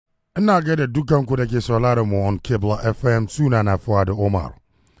Ina gaida dukanku da ke sauraron mu on Qibla FM suna na da Omar.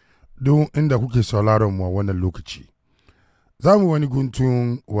 Don inda kuke sauraron mu a wannan lokaci. Za mu wani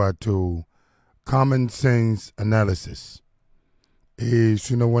guntun wato common sense analysis.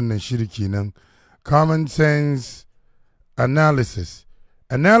 Suna wannan shiri kenan. Common sense analysis.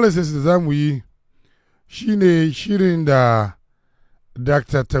 Analysis da za mu yi shine shirin da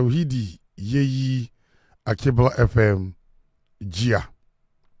Dr. Tauhidi ya yi a Qibla FM jiya.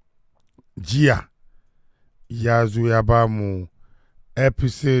 Jiya ya zo ya ba mu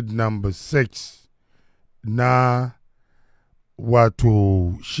episode number 6 na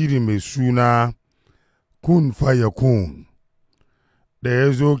wato shiri mai suna kun faya kun. Da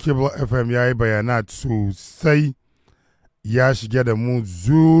ya zo Qibla FM ya yi bayanat sosai, ya shige da mu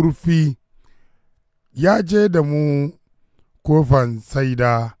zurfi, ya je da mu kofan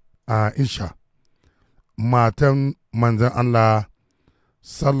saida a Isha, matan manzan Allah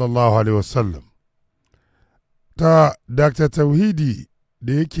sallallahu alaihi wasallam. Ta Dr. Tauhidi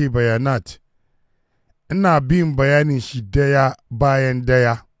da yake bayanat, ina bin bayanin shi daya bayan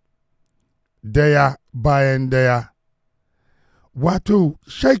daya, daya bayan daya. Wato,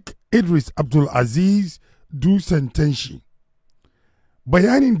 Sheikh Idris Abdul Aziz dusantan shi,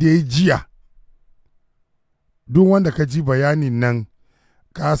 bayanin da ya jiya, duk wanda ka ji bayanin nan,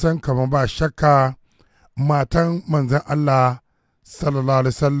 ka san kamar ba shakka matan manzan Allah sallallahu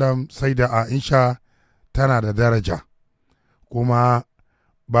alaihi wasallam sai da Aisha tana da daraja, kuma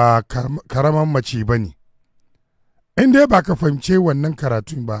ba karaman mace ba ne. In dai ba ka fahimce wannan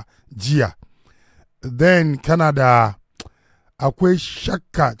karatun ba jiya, then kana da akwai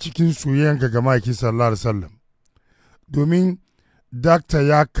shakka cikin soyayyanka ga maki sallallahu alaihi wasallam, domin dakta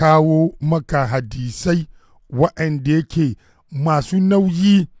ya kawo maka hadisai waɗanda yake masu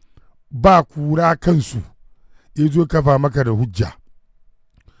nauyi ba kura kansu, ya zo kafa maka da hujja.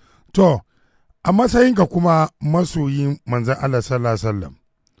 To, a matsayinka kuma masoyin manzan Allah sallallahu alaihi wasallam,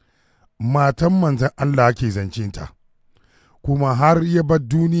 matan manzan Allah ake zancinta, kuma har ya bar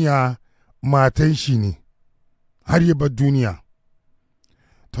duniya matan shi ne, har ya bar duniya.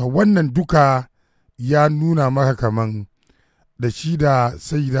 To, wannan duka ya nuna maka kaman da shi da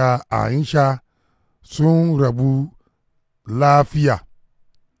saida Aisha sun rabu lafiya,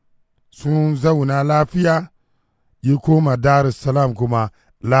 sun zauna lafiya, ya koma Darussalam kuma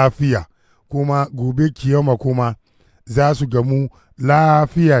lafiya, kuma gobe kiyama kuma za su gamu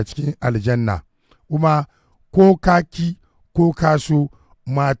lafiya cikin aljanna. Kuma ko kaki ko kaso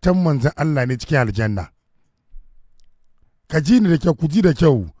matan manzan Allah ne cikin aljanna. Ka ji ni da kyau, ku ji da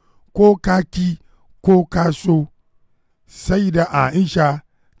kyau, ko kaki ko kaso sai da Aisha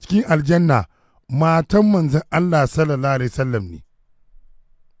cikin aljanna matan manzan Allah sallallahu alaihi wasallam ne,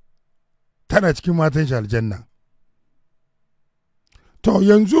 tana cikin matan shi aljanna. To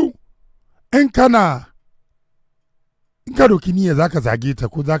yanzu in ka doki niyya za ka zage ta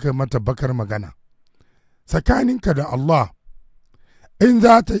ko za ka mata bakar magana tsakaninka da Allah, in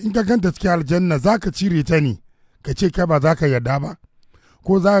ka ganta cikin aljanna za ka cire ta ne ka ce ka ba za ka yarda ba,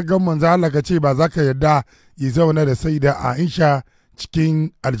 ko za ka gan manzo Allah ka ce ba za ka yarda ya zauna da sai da Aisha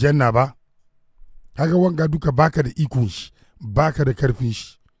cikin aljanna ba. Kaga wanga duka baka da ikon shi, baka da karfin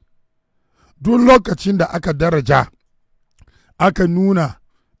shi. Duk lokacin da aka daraja, aka nuna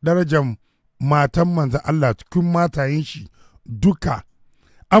darajar matan manzo Allah cikin matayen shi duka,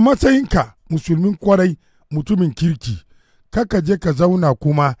 a matsayinka musulmin kwarai, mutumin kirki, kaka je ka zauna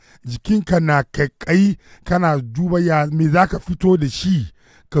kuma jikinka na kaikai kana duba ya me za ka fito da shi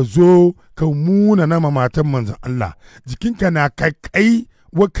ka zo ka muna nama matan manzan Allah, jikinka na kaikai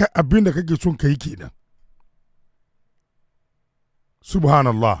waka abin da kake son ka yi kenan.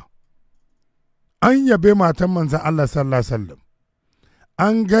 Subhanallah, an yabe matan manzan Allah sallallahu alaihi wasallam,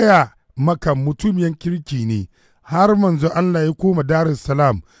 an gaya maka mutumiyan kirki ne, har manzo Allah ya koma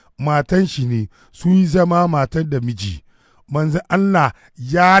Darussalam matan shi ne, su yi zama matan da miji. Manzo Allah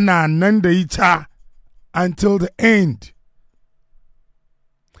yana nan da ita until the end.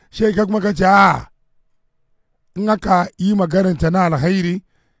 Shekak maka ce, in aka yi magaranta na alhairi,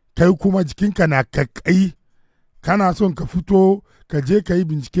 kai kuma jikinka na kakkai, kana son ka fito ka je ka yi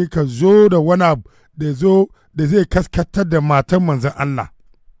bincike ka zo da wani abu da zai kaskatar da matan manzan Allah.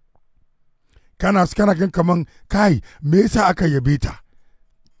 Kana gan kaman kai me yasa aka yabe ta,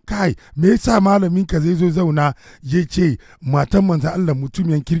 kai me yasa malamin ka zai zo zauna ya ce matan manzan Allah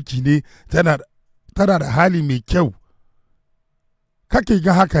mutumiyan kirki ne, tana da hali mai kyau. Kake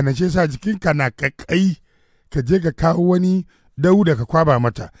ga haka na ce sa jikinka na kakkai ka je ka kawo wani dauda ka kwaba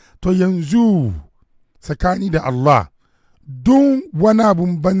mata. To yanzu tsakani da Allah, don wani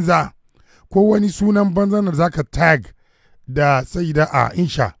abun banza ko wani sunan banza da zaka tag da saida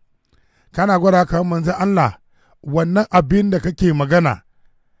Aisha kana gwada kamar manzan Allah wannan abin da kake magana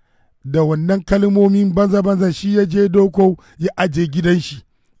da wannan kalmomin banza-banza shi ya je doko ya aje gidan shi,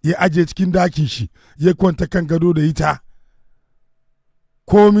 ya aje cikin dakin shi, ya kwanta kan gado da ita.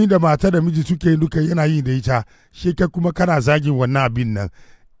 Komi da mata da miji suke duka yana yi da ita, shi ka kuma kana zagin wannan abin nan.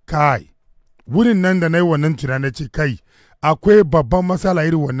 Kai, wurin nan da na yi wannan tunani ce kai, akwai babban matsala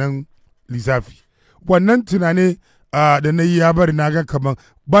irin wannan lissafi. Wannan tunani da na yi ya bari na gan kaman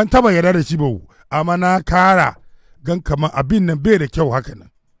ban taba yarda da shi ba, amma na kara gan kaman abin nan bai da kyau haka nan.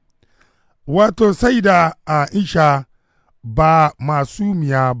 Wato sai da Aisha ba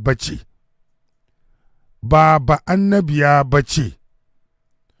masumiya bace, ba annabiya bace,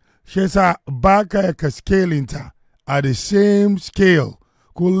 shi yasa ba ka scalinta a the same scale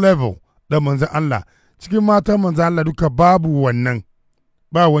ko level da manzan Allah. Cikin matan manzan Allah duka babu wannan,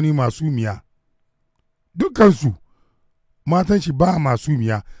 ba wani masumiya. Dukansu matan shi ba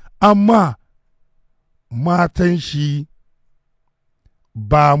masumiya, amma matan shi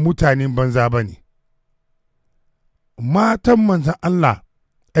ba mutanen banza ba ne. Matan manzan Allah,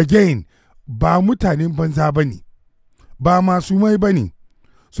 again, ba mutanen banza ba ne, ba masumai ba ne,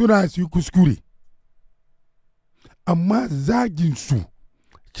 suna su yi kuskure. Amma zaginsu,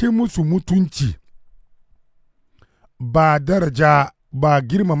 ce musu mutunci, ba daraja, ba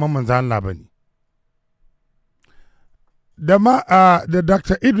girmama manzan Allah ba ne. Da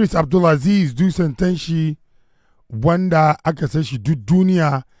Dr. Idris Abdulaziz dusantan shi wanda aka san shi duk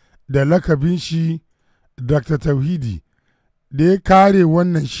duniya da lakabin shi Dr. Tauhidi, da ya kare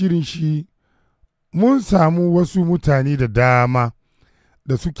wannan shirin shi, mun samu wasu mutane da dama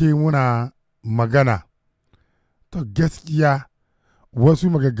da suke muna magana. To gaskiya wasu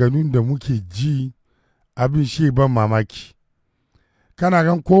maganganun da muke ji abin shi ban mamaki. Kana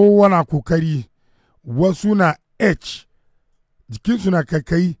gan kowane kokari, wasu na H jikinsu na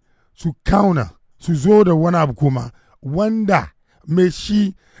kakai su kauna su zo da wani abu kuma wanda mai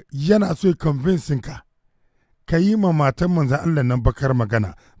shi yana so ya convince ka yi ma matan manzan Allah nan bakar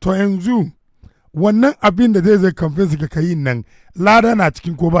magana. To yanzu wannan abin da zai convince ka yi nan lada na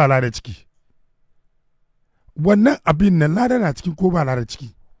cikin ko ba lada ciki. Wannan abin nan lada na cikin ko ba lada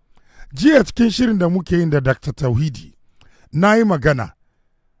ciki. Jiya cikin shirin da muke yin da Dr. Tauhidi na yi magana,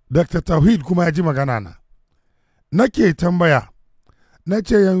 Dr. Tauhid kuma ya ji magana na. Nake tambaya, na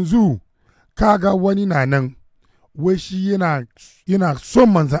ce yanzu kaga wani na nan, wai shi yana son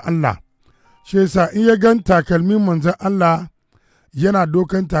manzan Allah, shi yasa in ya gan takalmin manzan Allah yana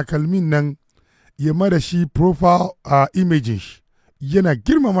dokan takalmin nan ya mada shi profile imaging shi, yana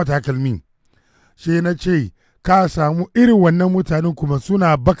girmama takalmin. Shi na ce ka samu irin wannan mutanen kuma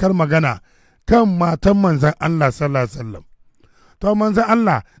suna bakar magana kan matan manzan Allah sallallahu alaihi wasallam. To manzan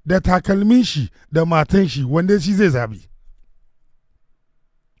Allah da takalmin shi da matan shi wanda shi zai zabi.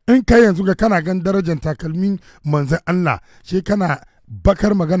 In kai yanzu ga kana gan darajar takalmin manzan Allah, shi kana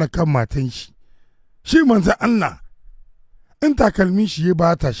bakar magana kan matan shi. Shi manzan Allah in takalmin shi ya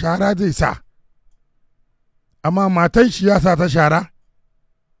bata shara zai sa, amma matan shi ya sa ta shara.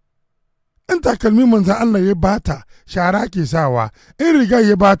 In takalmin manzan Allah ya bata shara ke sawa, in riga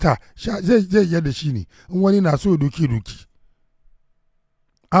ya bata zai yadda shi ne, in wani na so doki.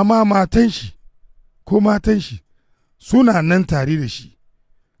 Amma matan shi ko matan shi suna nan tare da shi.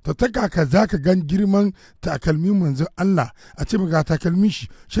 To ta kaka za ka gan girman takalmin manzon Allah, a ce ga takalmin shi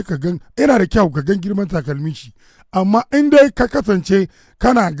ka gan yana da kyau ka gan girman takalmin shi. Amma in dai ka kasance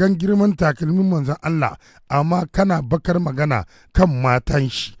kana gan girman takalmin manzon Allah, amma kana bakar magana kan matan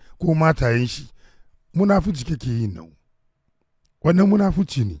shi ko matayen shi, munafuci kake yin nan. Wannan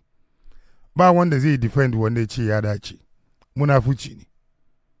munafuci ne. Ba wanda zai defend wanda ya ce ya dace. Munafuci ne.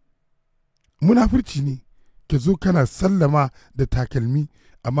 Munafurci ne ka zo kana sallama da takalmi,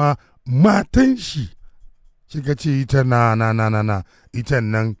 amma matan shi ka ce ita na ita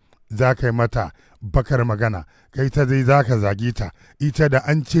nan za ka yi mata bakar magana, kai ta zai za ka zage ta, ita da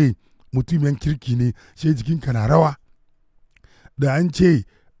an ce mutumin kirki ne sai jikinka na rawa, da an ce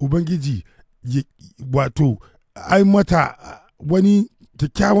ubangiji wato ai mata wani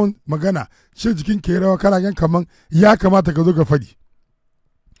kyakkyawan magana sai jikinka ya rawa, kana gan kaman ya kamata ka zo ka faɗi.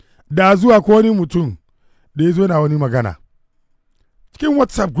 Da zuwa ko wani mutum da ya zo na wani magana cikin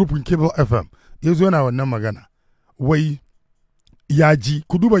WhatsApp group in Qibla FM, ya zo na wannan magana, wai ya ji,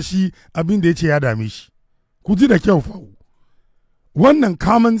 ku duba shi abin da ya ce ya dame shi, ku ji da kyau fa, wannan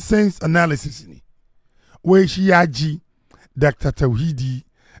common sense analysis ne. Wai shi ya ji Dr. Tauhidi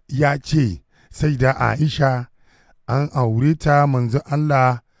ya ce sai da Aisha an aure ta, manzon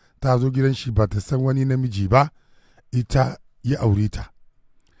Allah ta zo gidan shi ba ta san wani namiji ba, ita ya aure ta.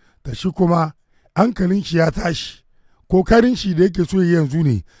 Da shi kuma hankalin shi ya tashi, kokarin shi da yake so yanzu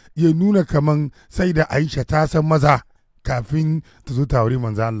ne ya nuna kaman sai da Aisha ta san maza kafin ta zo ta aure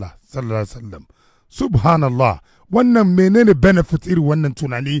manzo Allah sallallahu alaihi wasallam. Subhanallah, wannan menene benefit irin wannan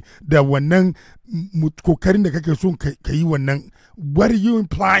tunani da wannan kokarin da kake so ka yi wannan, what are you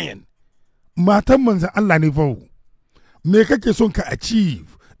implying? Matan manzo Allah ne fa, me kake son ka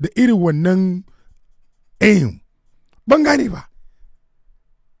achieve da irin wannan aim? Ban gane ba.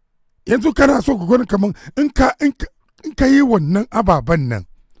 Yanzu kana so ka gwani kaman in ka yi wannan ababen nan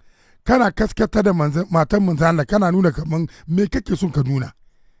kana kaskata da matan manzo Allah, kana nuna kaman me kake son ka nuna.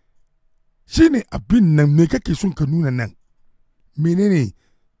 Shi ne abin nan, me kake son ka nuna nan, menene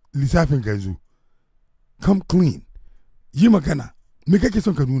lissafin ka yanzu? Come clean, yi magana, me kake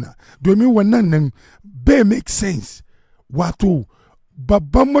son ka nuna? Domin wannan nan bai make sense. Wato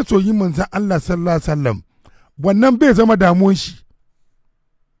babban masoyin manzan Allah sallallahu alaihi wasallam wannan bai zama damuwan shi.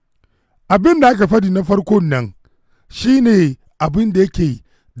 Abin da aka faɗi na farko nan shi ne abin da yake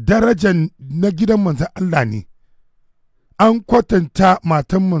darajan na gidan manzan Allah ne. An kwatanta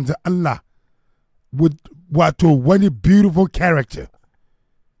matan manzan Allah with wato wani beautiful character.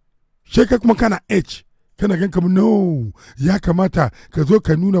 Sai ka kuma kana H, kana gan kamar no, ya kamata ka zo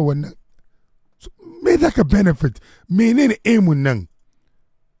ka nuna wannan. Me za ka benefit? Menene aimun nan?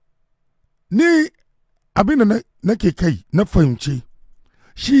 Ni abin da nake kai na fahimce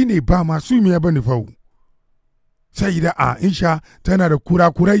shi ne ba masu miya ba ne fau. Sai da Aisha tana da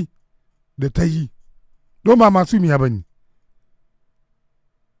kurakurai da ta yi, don ba masu miya ba ne.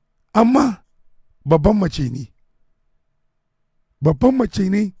 Amma babban mace ne, babban mace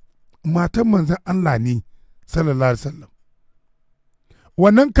ne, matan manzan Allah ne sallallahu alaihi wasallam.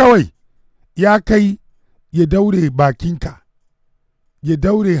 Wannan kawai ya kai ya daure bakinka, ya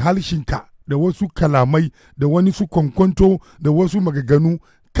daure halshinka da wasu kalamai da wani su kwankwanto da wasu magaganu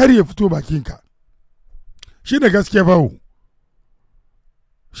kar ya fito bakinka. Shi da gaskiya bawo,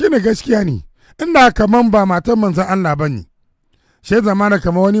 shi da gaskiya ne. Inda kaman ba matan manzan Allah ba ne, shi zamana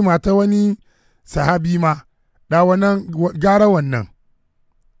kama wani mata wani sahabi ma da wannan gara wannan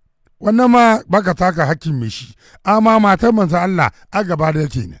ma baka taka hakkin mai shi, amma matan manzan Allah a gaba da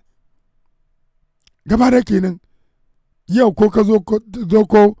kenan, gaba da kenan. Yau ko ka zo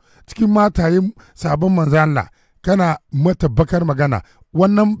ko cikin mataye sabon manzan Allah kana mata bakar magana,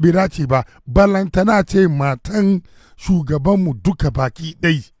 wannan bira ce ba, balantana ce matan shugabanmu duka baki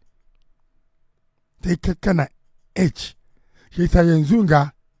ɗai. Sai ka kana H, shi ta yanzu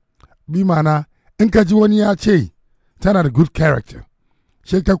ga bi mana in ka ji wani ya ce tana da good character,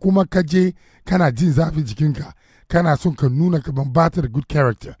 shi ka kuma ka je kana jin zafin jikinka, kana son ka nuna ka ban bata da good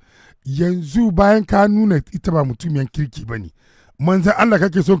character. Yanzu bayan ka nuna ita ba mutumiyan kirki ba ne, manzan Allah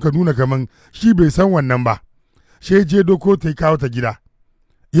kake son ka nuna kaman shi bai san wannan ba, shi je doko ta kawo ta gida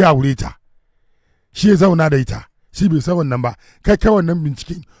ya aure ta, shi ya zauna da ita, shi bai san wannan ba. Kai wannan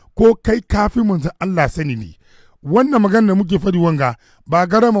binciken ko kai kafin manzan Allah sani ne. Wannan magana da muke faɗi wanga ba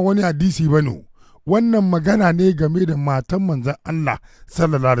garama wani hadisi ba ne, wannan magana ne game da matan manzan Allah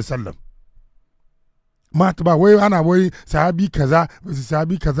sallallahu alaihi wasallam. Mata ba wai ana wai sahabi kaza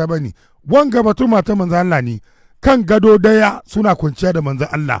sahabi kaza ba ne, wanga batun matan manzan Allah ne. Kan gado daya suna kwanciya da manzan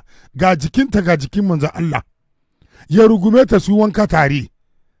Allah, ga jikinta ga jikin manzan Allah, ya rugume ta su wanka tare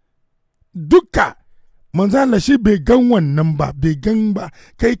duka. Manzan Allah shi bai gan wannan ba, bai gan ba.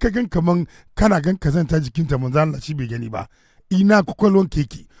 Kai ka gan kaman kana gan kazanta jikinta, manzan Allah shi bai gani ba. Ina kwakwalwan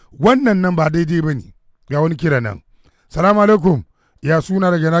keke, wannan nan ba daidai ba ne. Ga wani kira nan. Salamu alaikum, ya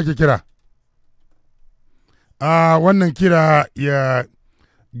suna daga na ke kira? Wannan kira ya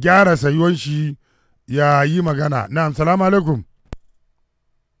gyara sayuwan shi ya yi magana. Na'am, salamu alaikum.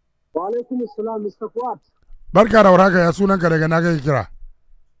 Wa alaikum assalam, Mr. Fuad. Barka da warhaka, ya sunanka daga na ke kira?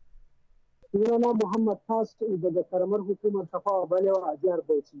 Sunana Muhammad Tasiu daga karamar hukumar Tafawa Balewa a jihar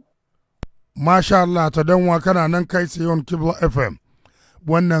Bauchi. Masha Allah, ta danwa kana nan kai tsaye on Qibla FM.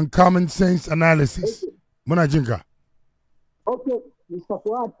 Wannan common sense analysis. Muna jin ka. Okay, Mr.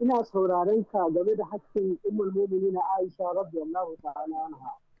 Fuad, ina sauraren ka game da hakkin ummul mu'minin Aisha radiyallahu ta'ala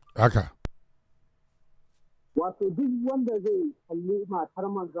anha. Haka. Wato duk wanda zai kalli matar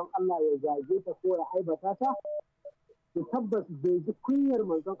manzon Allah ya zage ta ko ya aibata ta, to tabbas bai ji kunyar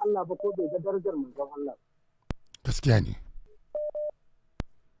manzon Allah ba ko bai ga darajar manzon Allah. Gaskiya ne.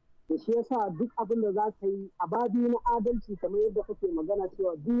 Da shi yasa duk abin da za ka yi a babi na adalci kamar yadda kake magana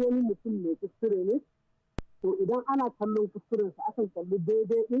cewa duk wani mutum mai kuskure ne, to idan ana kallon kuskurensa akan kalli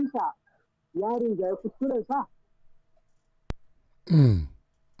daidai ɗinsa yarin ga ya kuskurensa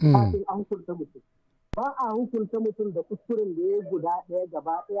kafin a hukunta mutum. Ba a hukunta mutum da kuskuren da ya guda ɗaya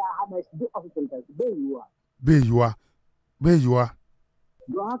gaba ɗaya a haɗa shi duk a hukunta shi, bai yiwuwa. Bai yiwuwa. Bai yiwuwa.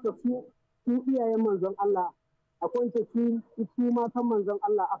 Don haka su iyayen manzon Allah akwai su matan manzon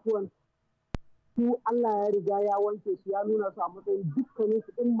Allah afuwan su Allah ya riga ya wanke su ya nuna su a matsayin dukkanin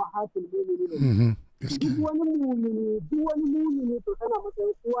su in mahatul mu'minin duk wani mumini to tana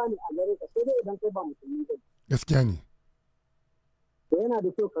matsayin uwa ne a gare ka sai dai idan kai ba musulmi ba gaskiya ne to yana da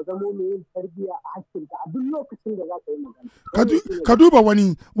kyau ka zamo mai yin tarbiyya a hakkinka a duk lokacin da za ka yi magana ka duba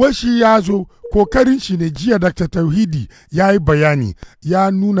wani washi ya zo kokarin shi ne jiya Dr. Tauhidi ya yi bayani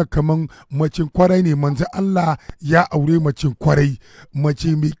ya nuna kaman macin kwarai ne manzo Allah ya aure macin kwarai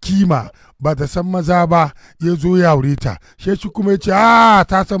mace mai kima ba ta san maza ba ya zo ya aure ta shi kuma ya ce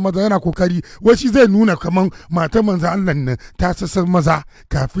ta san maza yana kokari washi zai nuna kaman mata manzo Allah nan ta san maza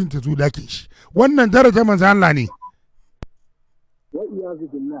kafin ta zo dakin shi wannan daraja manzo Allah ne wa iyazu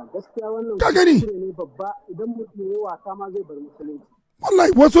billah gaskiya wannan ka gani ne babba idan mutum ya wasa ma zai bar musulunci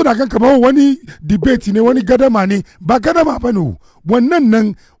wallahi wasu da kan kamar wani debate ne wani gadama ne ba gadama ba ne wannan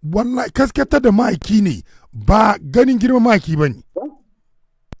nan wallahi kaskata da ma'aiki ne ba ganin girma ma'aiki ba ne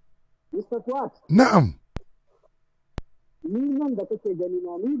Mr. Fuad na'am ni nan da kake gani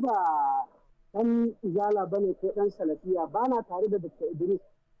na ni ba dan izala bane ko dan salafiya ba na tare da Dr. Idris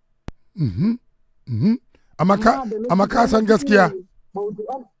amma ka san gaskiya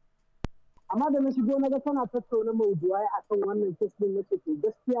amma da na shigo na ga tana tattauna maudu'ai a kan wannan kes din na to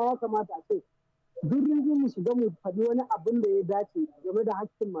gaskiya ya kamata a ce duk rinjin mu shiga mu faɗi wani abin da ya dace game da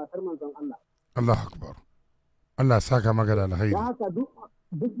hakkin matar manzon Allah. Allah akbar. Allah saka maka da alkhairi. Ya haka duk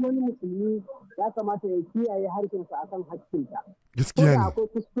wani musulmi ya kamata ya kiyaye harshensa akan hakkinta. Gaskiya ne. Akwai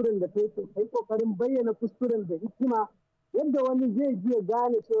kuskuren da ta yi kokarin bayyana kuskuren da hikima yadda wani zai je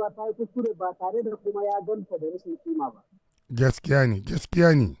gane cewa ta yi kuskure ba tare da kuma ya ganta da rashin kima ba. Gaskiya ne,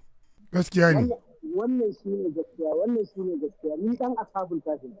 gaskiya ne. Gaskiya ne. Wannan shi ne gaskiya, ni dan ashabul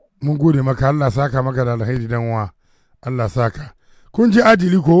kafi. Mun gode maka Allah saka maka da alheri dan wa. Allah saka. Kun ji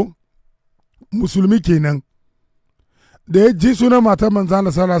adili ko? Musulmi kenan. Da ya ji sunan matar manzo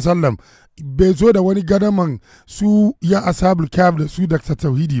Allah sallallahu alaihi wasallam bai zo da wani gadaman su ya ashabul kaf da su da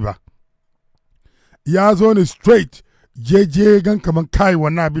tauhidi ba. Ya zo ne straight je gan kaman kai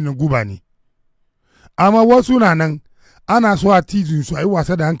wannan abin nan guba ne. Amma wasu na nan ana so a tizin su a yi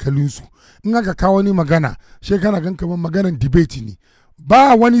wasa da hankalinsu in aka kawo wani magana shi kana gan kamar maganan debate ne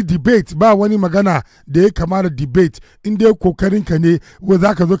ba wani debate ba wani magana da ya kama da debate in dai kokarin ka ne wa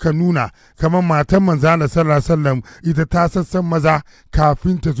za ka zo ka nuna kamar matan manzo Allah sallallahu alaihi wasallam ita ta san maza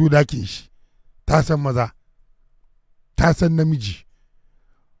kafin ta zo dakin shi ta san maza ta san namiji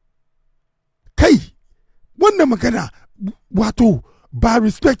kai wannan magana wato ba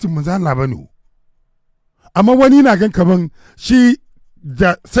respect manzo Allah bane amma wani na gan kaman shi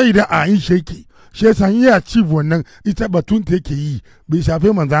da sai da a yin sheki shi yasa ya ci wannan ita batun ta yake yi bai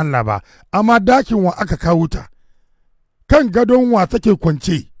shafe manzo Allah ba amma dakin wa aka kawo ta kan gadon wa take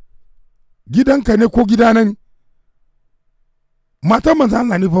kwance gidanka ne ko gidanan matan manzo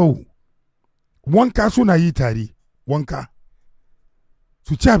Allah ne fa wanka suna yi tare wanka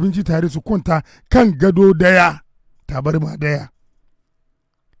su ci abinci tare su kwanta kan gado daya tabarma daya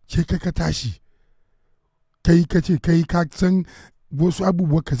ce ka tashi kai ka ce kai ka san wasu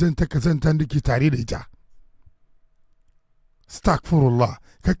abubuwa kazanta da ke tare da ita astaghfirullah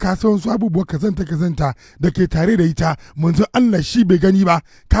ka san wasu abubuwa kazanta da ke tare da ita manzo Allah shi bai gani ba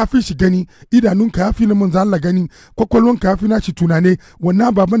ka fi shi gani idanunka ya fi na manzo Allah gani kwakwalwanka ya fi na shi tunane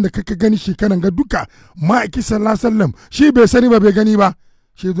wannan baban da kaka gani shekaran ga duka ma'aiki sallallahu alaihi wasallam shi bai sani ba bai gani ba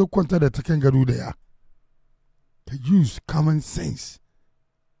shi zo kwanta da ta kan gado da ya ka use common sense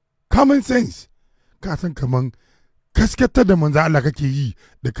ka san kaman gaskatar da manzo Allah kake yi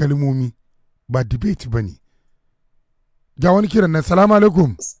da kalmomi ba debate ba ne. Ga wani kiran nan, salamu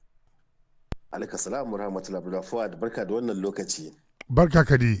alaikum. Alaika salamu rahmatullahi wa Fuad, barka da wannan lokaci. Barka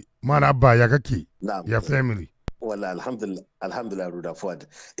ka dai, Mala Abba ya kake? Ya family. Wala alhamdulillah Ruda Fuad.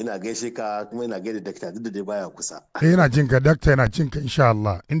 Ina gaishe ka kuma ina gaida dakta duk da dai baya kusa. Ina jin ka dakta yana jin ka insha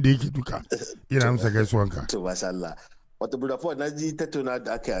Allah inda yake duka. Ina amsa gaisuwanka. To masha Allah. Wata Ruda Fuad na ji tattauna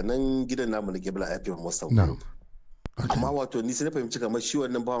da aka yi a nan gidan namu na Qibla FM Musa. Amma wato ni sai na fahimci kamar shi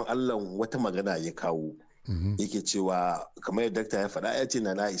wannan bawan Allah wata magana ya kawo. Yake cewa kamar yadda dakta ya faɗa ya ce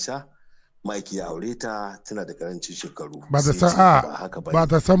na Aisha ma'aiki ya aure ta tana da karancin shekaru. Ba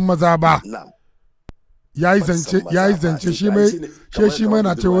ta san maza ba. Ya yi zance shi mai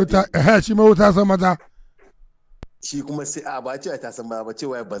na ce wuta shi mai wuta san maza. Shi kuma sai ba cewa ta san ba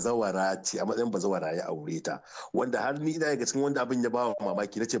cewa bazawara ce a matsayin bazawara ya aure ta wanda har ni ina daga cikin wanda abin ya ba wa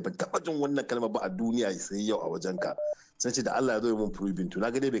mamaki nace ban taba jin wannan kalma ba a duniya sai yau a wajenka sai ce da Allah ya zo mun proving to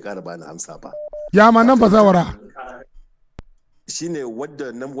na ga dai bai kara bani amsa ba ya ma nan bazawara shine wanda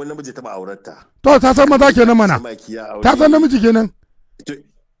wani namiji ta ba aurarta to ta san maza kenan mana ta san namiji kenan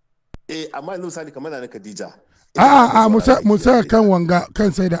amma yanzu misali kamar na Khadija a musa kan wanga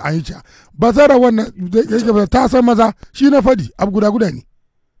kan sai da Aisha bazara wannan yake ta san maza shi na fadi abu guda ne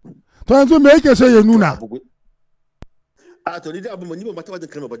to yanzu me yake so ya nuna a to ni da abu ni ba taba jin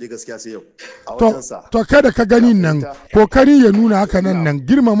kalma ba dai gaskiya sai yau a wajen sa to kada ka gani nan kokari ya nuna haka nan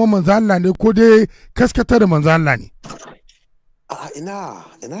girmama manzo Allah ne ko dai kaskata da manzo Allah ne a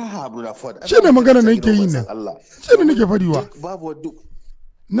ina Abu Rafad shi ne magana nan yake yin nan shi ne nake fadiwa babu duk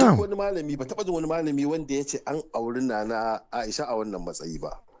wani malami ba taba jin wani malami wanda ya ce an auri na Aisha a wannan matsayi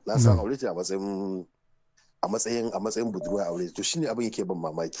ba na san aure ta a matsayin budurwa aure to shine abin yake ban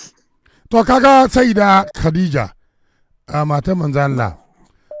mamaki to kaga sai da Khadija a matan manzo Allah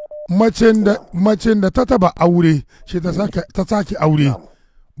macen da ta taba aure shi ta sake aure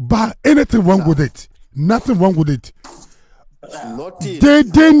ba anything wrong with it nothing wrong with it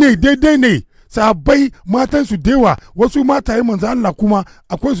daidai ne sabai matan su dewa wasu mataye manzo Allah kuma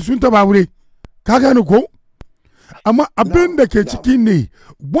akwai su sun taba aure ka gane ko amma abin da ke ciki ne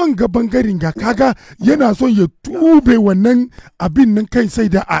wanga bangaren ga kaga yana son ya tube wannan abin nan kai sai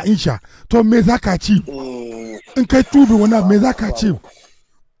da Aisha to me zaka ci in kai tube wannan me zaka ci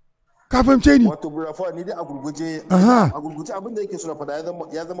ka fahimce ni wato burafa ni dai a gurguje abin da yake suna fada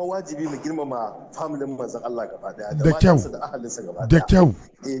ya zama wajibi mu girmama familin manzon Allah gaba daya da matansa da ahalinsa gaba daya da kyau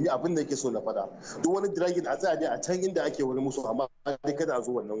ni abin da yake so na fada duk wani dragging a tsaya dai a can inda ake wani musu amma dai kada a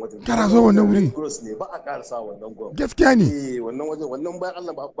zo wannan wajen kada zo wannan wuri cross ne ba a karasa wannan gurin gaskiya ne wannan wajen wannan bayan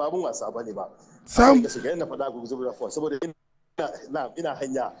Allah ba abun wasa bane ba sam shiga yana fada a gurguje burafa saboda ina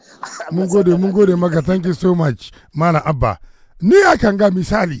hanya mun gode maka thank you so much Malam Abba ni akan ga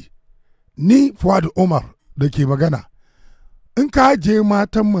misali ni Fuad Umar da ke magana in ka je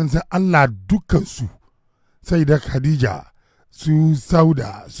matan manzan Allah dukansu sai da Khadija su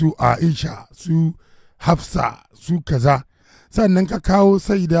Sauda su Aisha su Hafsa su kaza sannan ka kawo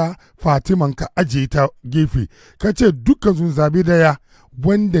sai da Fatiman ka aje ta gefe ka ce dukansu zabe daya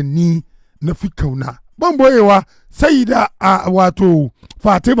wanda ni na fi kauna ban boyewa sai da wato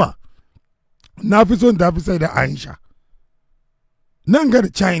Fatima na fi son da fi sai da Aisha nan ga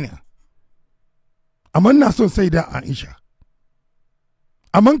China amma na son sai da Aisha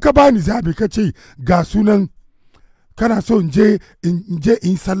amma ka bani zabi ka ce ga sunan kana so in je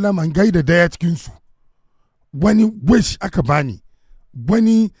in sallama gaida daya cikin su wani wish aka bani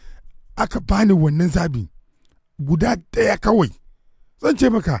wannan zabi guda daya kawai zan ce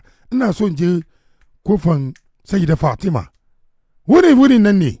maka ina so in je kofan Sayyida Fatima wurin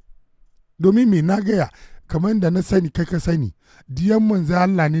nan ne domin me na gaya kamar da na sani kai ka sani diyan manzo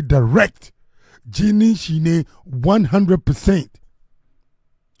Allah ne direct jinin shi ne 100%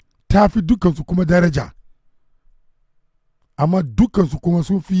 ta fi dukansu kuma daraja amma dukansu kuma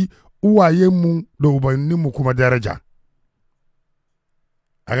sun fi uwayenmu da ubanninmu kuma daraja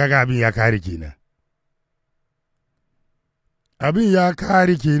a gaga abin ya kare kenan abin ya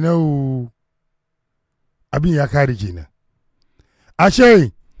kare kenan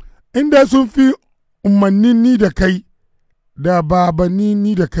ashe inda sun fi umarnin ni da kai da babanni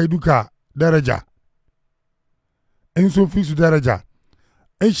ni da kai duka daraja in sun fi su daraja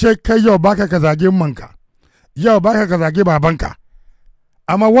in kai yau baka ka zage manka yau baka ka zage babanka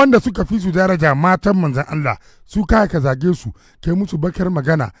amma wanda suka fi su daraja matan manzan Allah su kai ka zage su kai musu bakar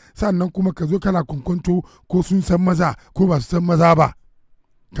magana sannan kuma ka zo kana kunkunto ko sun san maza ko ba su san maza ba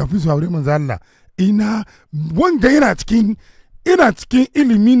ka fi su aure manzan Allah ina wanda yana cikin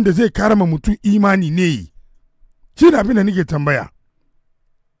ilimin da zai karama mutum imani ne shi da abin da nake tambaya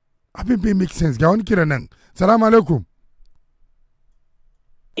abin bai make sense ga wani kira nan salamu alaikum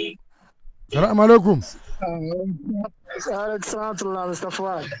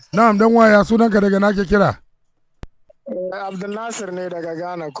na'am dan waya sunanka daga nake kira Abdul Nasir ne daga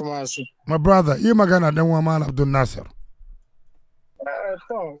Ghana kuma su my brother yi magana dan wa mal Abdul Nasir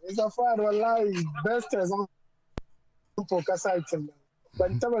to Zafar wallahi best example ka site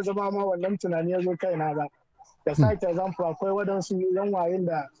ban taba zama ma wannan tunani ya zo kaina ba da site example akwai wadansu yan wayin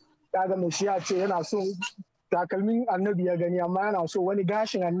da kaga mai shi ya ce yana so takalmin annabi ya gani amma yana so wani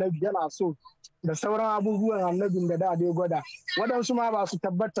gashin annabi yana so da sauran abubuwan annabin da dai gwada waɗansu ma ba su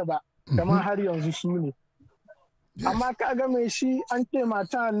tabbata ba kamar har yanzu su ne amma kaga mai shi an ce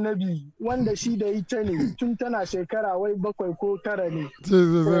mata annabi wanda shi da ita ne tun tana shekara wai 7 ko 9 ne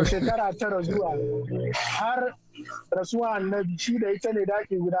shekara 9 zuwa har rasuwa annabi shi da ita ne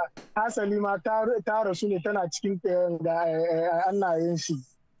daki guda hasali ma ta rasu ne tana cikin da annayen shi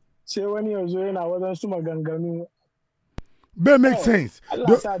sai wani yanzu yana wajen su maganganu bai make sense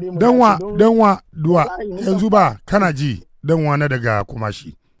danwa duwa yanzu ba kana ji danwa na daga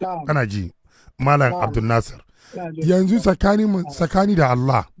kumashi kana ji malam Abdul Nasir yanzu tsakani da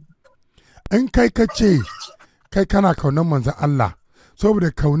Allah in kai ka ce kai kana kaunan manzan Allah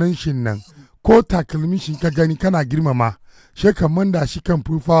saboda kaunan shi nan ko takalmin shi ka gani kana girmama she ka manda shi kan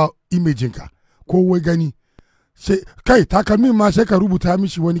profile image ka ko wai gani kai takalmin ma she ka rubuta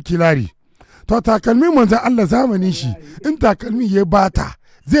mishi wani kilari to takalmin manzan Allah zamanin shi in takalmin ya bata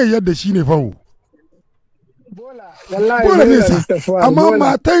zai yadda shi ne fawo bola ne sa amma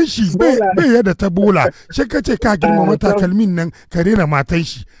matan shi bai yadda ta bola shi ka ce ka girmama takalmin nan ka rena matan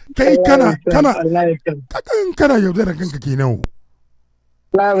shi kai kana yaudara kanka kenan.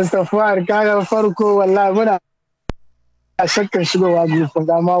 Allah Mustapha kaga farko wallahi muna a shakkan shigowa gufin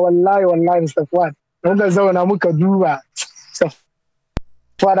amma wallahi Mustapha mun ga zauna muka duba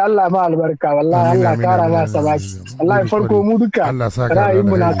Fuad Allah ma albarka wallahi Allah kara ma sabaki wallahi farko mu duka ra'ayin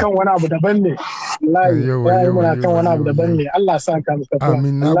mu na kan wani abu daban ne wallahi ra'ayin mu na kan wani abu daban ne Allah saka Mustapha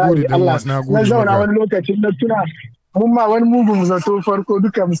amin nagode na gode na zauna wani lokacin na tuna mun ma wani mugun zato farko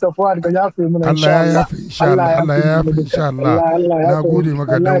duka Mustapha da ya fi mun Allah ya fi insha Allah na gode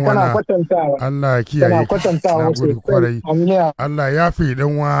maka dan wana Allah ya kiyaye na gode kwarai Allah ya fi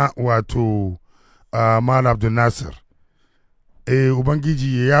dan wato Malam Abdul Nasir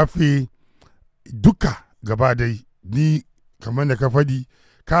Ubangiji ya yafe duka gaba dai ni kamar da ka fadi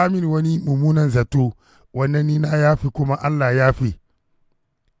ka mini wani mummunan zato wannan ni na yafe kuma Allah ya yafe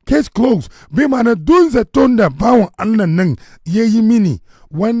case close bai mana dun zaton da bawon Allah nan ya yi mini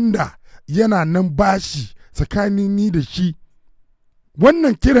wanda yana nan bashi tsakanin ni da shi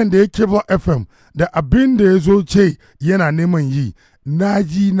wannan kiran da ya Qibla FM da abin da ya zo ce yana neman yi na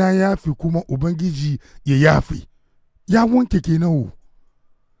ji na yafe kuma Ubangiji ya yafe ya wanke kenan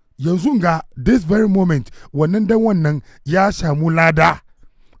yanzu ga this very moment wannan ya samu lada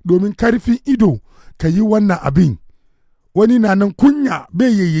domin karfin ido ka yi wannan abin wani na nan kunya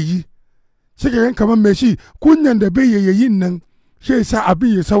bai yayayi shi ka kamar mai shi kunyan da bai yayayin nan shi sa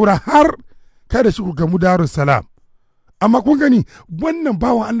abin ya saura har kada shi ku gamu Darussalam amma kun gani wannan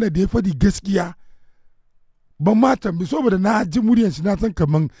bawan Allah da ya faɗi gaskiya ban ma tambi saboda na ji muryan shi na san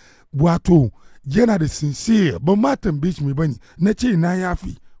kaman wato yana da sincere ban ma tambaye shi mai bane na ce na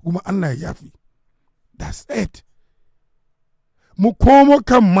yafi kuma Allah ya yafi that's it mu komo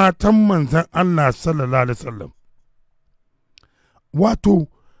kan matan manzan Allah sallallahu alaihi wasallam wato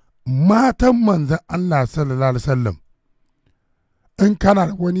matan manzan Allah sallallahu alaihi wasallam in kana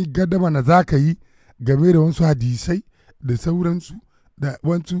da wani gadama na zaka yi game da wasu hadisai da sauransu da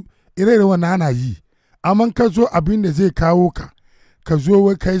wasu ire wannan ana yi amma ka zo abin da zai kawo ka zo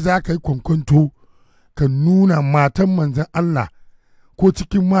wai kai za ka yi kwankwanto ka nuna matan manzan Allah ko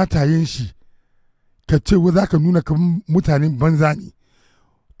cikin matayen shi ka ce wai za ka nuna kamar mutanen banza ne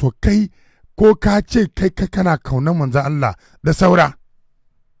to kai ko ka ce kai kana kaunar manzan Allah da saura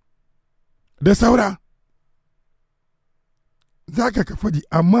za ka faɗi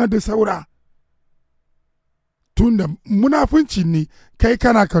amma da saura tun da munafunci ne kai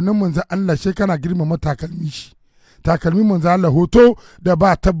kana kaunar manzan Allah shi kana girmama takalmi shi takalmin manzan Allah hoto da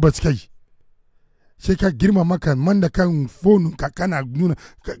ba tabbas kai sai ka girmama kan man da kan fonin ka kana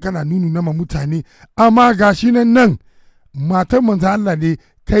nunu na mutane amma gashi nan matan manzan Allah ne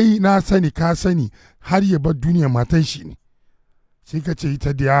kai na sani ka sani har ya bar duniya matan shi ne sai ka ce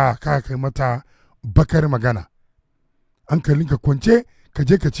ita da ka kai mata bakar magana hankalinka kwance ka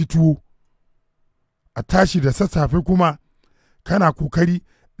je ka ci tuwo a tashi da sassafe kuma kana kokari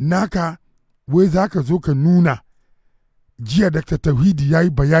naka wai za ka zo ka nuna jiya Dr. Tauhidi ya yi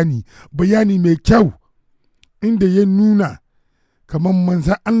bayani mai kyau inda ya nuna kamar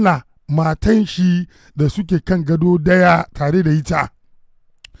manzan Allah matan shi da suke kan gado daya tare da ita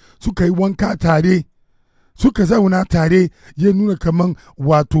suka yi wanka tare suka zauna tare ya nuna kamar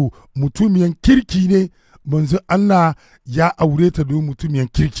wato mutumiyan kirki ne manzan Allah ya aure ta don mutumiyan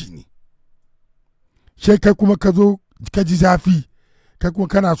kirki ne sai kai kuma ka zo ka ji zafi kai kuma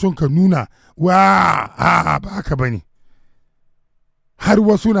kana son ka nuna ba haka bane har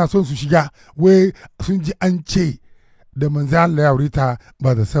wasu na son su shiga wai sun ji an ce da manzo Allah ya aure ta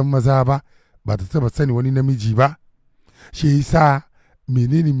ba da san maza ba ba ta taba sani wani namiji ba shi yasa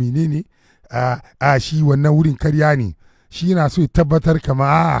menene a shi wannan wurin karya ne shi yana so ya tabbatar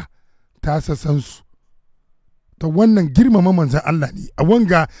kama ta san su ta wannan girmama manzan Allah ne a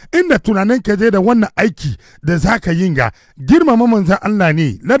wanga inda tunanin ka je da wannan aiki da za ka yin ga girmama manzan Allah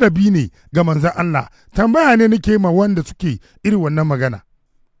ne ladabi ne ga manzan Allah tambaya ne nake ma wanda suke iri wannan magana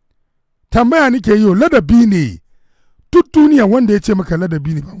tambaya nake yi ladabi ne duk duniya wanda ya ce maka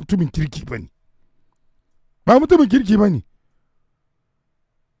ladabi ne ba mutumin kirki ba ne ba mutumin kirki ba ne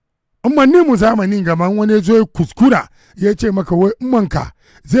amma ne mu zamanin gama wani zo ya kuskura ya ce maka wai manka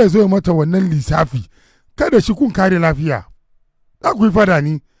zai zo mata wannan lissafi kada shi kun kare lafiya za ku yi fada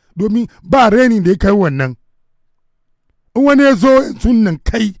ni domin ba reni da ya kai wannan in wani ya zo sunan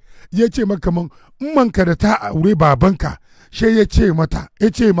kai ya ce maka man manka da ta aure babanka she ya ce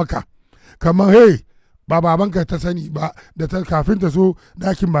maka kamar hey ba babanka ta sani ba da ta kafin ta so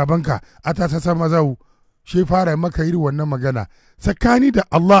dakin babanka a ta san mazau she fara maka iri wannan magana tsakani da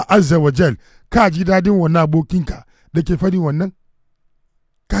Allah azza wa jal ka ji dadin wannan abokinka da ke fadi wannan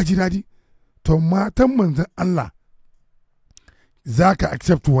ka ji dadi to matan manzon Allah za ka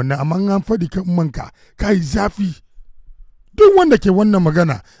accept wannan amma an fadi kan manka ka yi zafi duk wanda ke wannan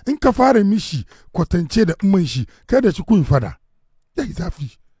magana in ka fara mishi kwatance da umman shi kai da shi kun fada ya yi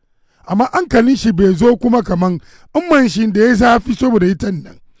zafi amma hankalin shi bai zo kuma kaman umman shi da ya zafi saboda ita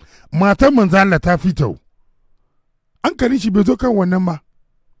nan matan manzo Allah ta fito hankalin shi bai zo kan wannan ba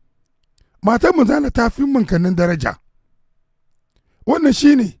matan manzo Allah ta fi mankanin daraja wannan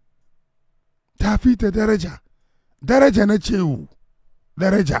shine ta fita daraja na cewu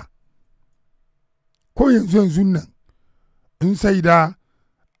daraja ko yanzu nan in sai da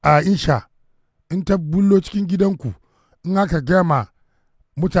Aisha in ta bullo cikin gidanku in aka gama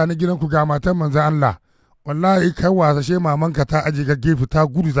mutane gidanku ga matan manzan Allah wallahi kai wasashe mamanka ta aje ga gefe ta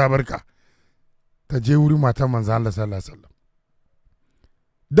gudu zabarka ta je wurin matan manzan Allah sallallahu alaihi wasallam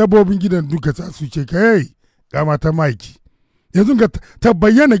dabbobin gidan duka za su ce kai ga matan maiki yanzu ga ta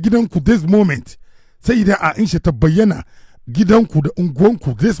bayyana gidanku this moment sai da Aisha ta bayyana gidanku da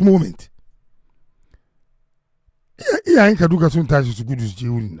unguwanku this moment iyayenka duka sun tashi su gudu su je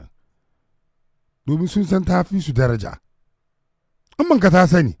wurin nan domin sun san ta fi su daraja in ka ta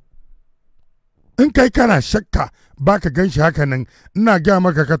sani in kai kana shakka baka gan shi haka nan ina ga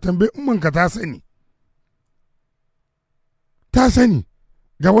maka ka tambaye in ka ta sani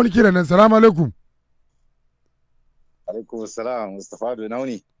ga wani kira nan salamu alaikum alaikum salam Mustapha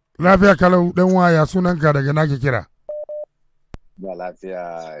Donauni lafiya kalau dan waya sunanka daga nake kira ba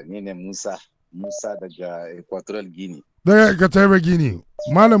lafiya ni ne Musa daga Equatorial Guinea. Daga Equatorial Guinea.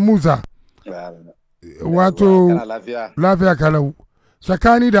 Malam Musa. Wato lafiya kalau.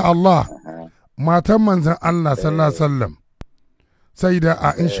 Tsakani da Allah, matan manzan Allah sallallahu alaihi wasallam sai da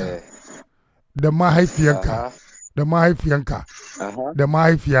Aisha da mahaifiyanka da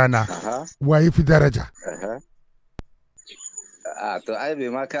mahaifiyana waye fi daraja. To ai bai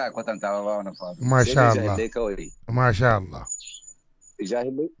ma kai kwatanta ba wannan fa. Masha Allah.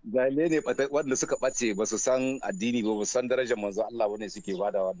 Jahilai ne wanda suka ɓace ba su san addini ba san darajar manzo Allah bane suke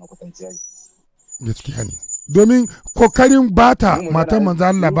bada wannan kwatanci yayi gaskiya ne domin kokarin bata matan manzo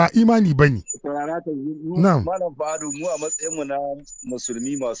Allah ba imani bane na'am malam Fadu mu a matsayin mu na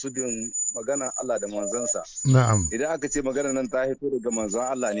musulmi masu din magana Allah da manzansa na'am idan aka ce magana nan ta haifo daga manzon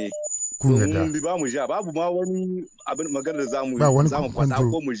Allah ne mun bi ba mu ja babu ma wani abin magana da zamu faɗa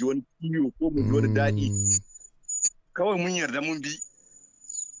ko mu ji wani kiyo ko mu ji wani daɗi kawai mun yarda mun bi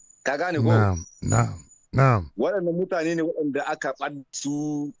ka gane ko na'am waɗannan mutane ne waɗanda aka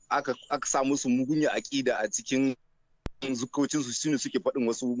ɓaddu aka sa musu mugunya aƙida a cikin zukocinsu shine suke faɗin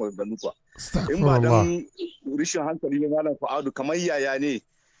wasu maganganu kwa in ba dan rishin hankali ne malam Fa'adu kamar yaya ne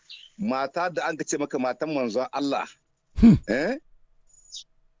mata da an ka ce maka matan manzon Allah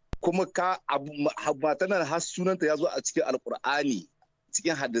kuma ka matan nan har sunanta ya zo a cikin alkur'ani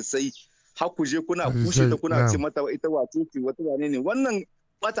cikin hadisai har ku je kuna kushe ta kuna ce mata ita wace ce wata wane ne wannan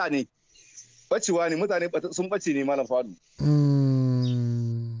bata ne bacewa ne mutane sun bace ne malam Fadu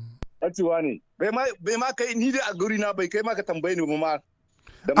bacewa ne bai ma kai ni dai a guri na bai kai ma ka tambaye ni ba ma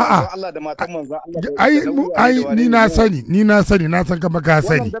da manzon Allah da matan manzon Allah ai ni na sani na san kama ka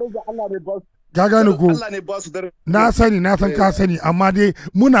sani ka gane ko na san ka sani amma dai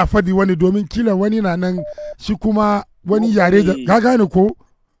muna fadi wani domin kila wani na nan shi kuma wani yare da ka gane ko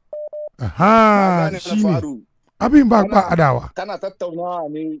shi ne abin ba adawa kana tattaunawa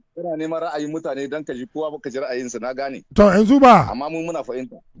ne kana neman ra'ayin mutane don ka ji kowa baka ji ra'ayinsa na gane to yanzu ba amma mun muna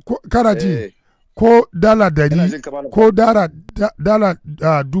fahimta kana ji ko dala dari ko dala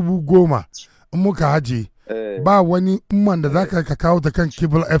 10,000 in muka haje ba wani umman da za ka kawo ta kan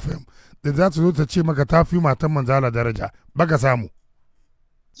Qibla FM da za ta zo ta ce maka ta fi matan manzala daraja baka samu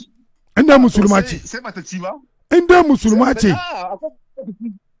inda musulma ce sai bata ci ba inda musulma ce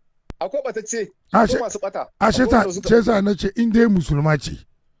akwai bata ce akwai masu bata ashe ta ce sa na ce inda musulma ce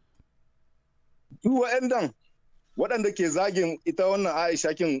su wa'annan waɗanda ke zagin ita wannan Aisha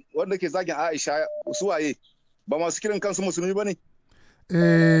wanda ke zagin Aisha su waye ba masu kiran kansu musulmi bane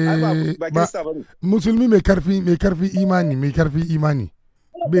ba kirista bane musulmi mai karfi imani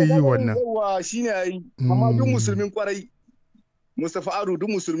bai yi wannan yawa shine ai amma duk musulmin kwarai Mustafa Ado duk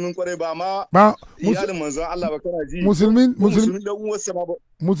musulmin kwarai ba iyalin manzon Allah ba kana ji musulmin dan uwarsa ba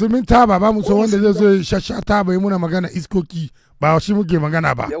musulmin taba ba mu so wanda zai zo shasha taba yi muna magana iskoki ba shi muke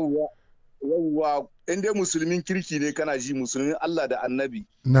magana ba yawwa in dai musulmin kirki ne kana ji musulmin Allah da annabi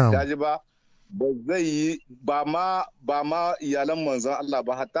na'am ji ba ba zai yi ba ma iyalan manzon Allah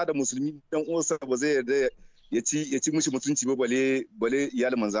ba hatta da musulmi dan uwansa ba zai yarda ya ci mushi mutunci ba bale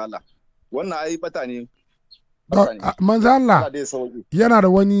iyalan manzon Allah wannan ai bata ne manzon Allah yana da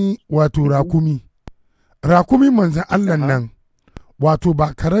wani wato rakumi manzon Allah nan wato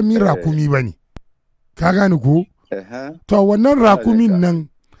ba karamin rakumi bane ka gane ko to wannan rakumin nan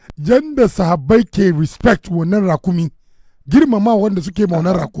yanda sahabbai ke respect wannan rakumi girmama wanda suke ma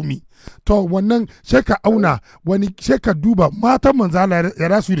wannan rakumi to wannan sai ka auna wani sai ka duba matan manzala ya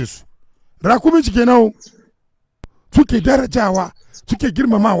rasu da su rakumi cike nawo suke darajawa suke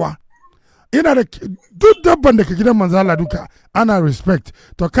girmamawa ina da duk dabban da ka gidan manzala duka ana respect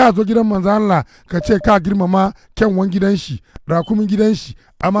to ka zo gidan manzala ka ce ka girmama kyanwan gidan shi rakumin gidan shi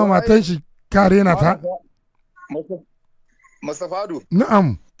amma matan shi ka rena ta Mustafadu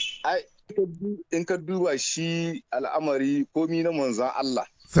na'am in ka duba shi al'amari komi na manzan Allah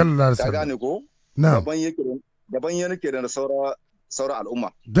sallallahu alaihi ka gane ko na'am daban yake da sauran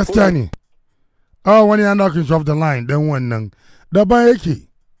al'umma gaskiya ne wani ya knocking off the line dan wannan daban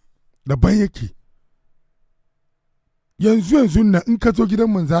yake yanzu na in ka zo gidan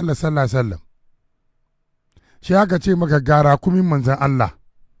manzan Allah sallallahu alaihi wasallam shi aka ce maka gara kumin manzan Allah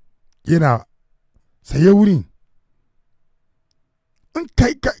yana saye wurin in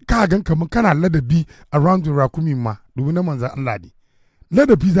kai ka gan kamar kana ladabi around the rakumi ma domin na manzan Allah ne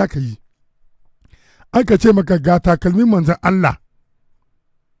ladabi za ka yi aka ce maka ga takalmin manzan Allah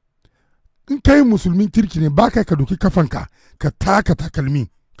in kai musulmin kirki ne ba kai ka doki kafanka ka taka takalmi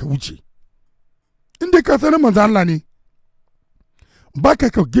ka wuce inda ka sanar manzan Allah ne ba kai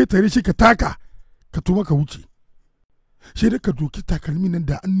ka getare shi ka taka ka tuma ka wuce shi da ka doki takalmin nan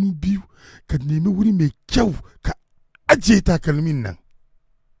da hannu biyu ka nemi wuri mai kyau ka ajiye takalmin nan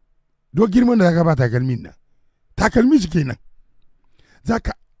do girman da zaka ba takalmin nan takalmi shi kenan za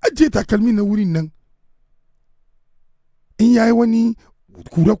ka ajiye takalmin na wurin nan in yayi wani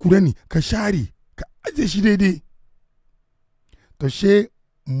kura-kura ne ka share ka ajiye shi daidai to she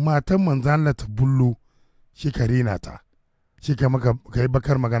matan manzan Allah ta bullo shi ka rena ta shi ka yi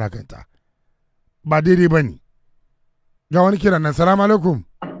bakar magana kanta ba daidai ba ne ga wani kiran nan salamu alaikum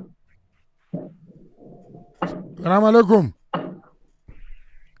salamu alaikum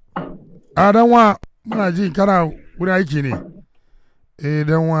danwa muna ji kana wuri aiki ne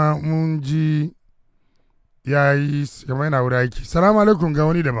danwa mun ji ya yi kamar yana wuri aiki salamu alaikum ga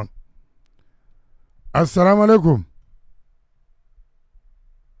wani daban assalamu alaikum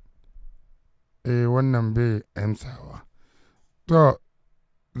wannan bai amsawa to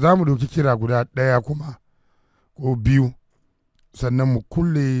za mu doki kira guda ɗaya kuma ko biyu sannan mu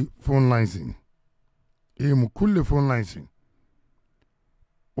kulle phone lines mu kulle phone lines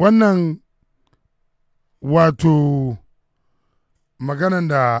wannan wato maganan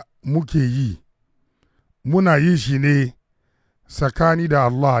da muke yi muna yi shi ne tsakani da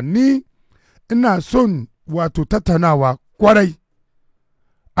Allah ni ina son wato tattaunawa kwarai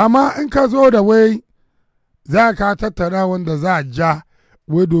amma in ka zo da wai za ka tattara wanda za a ja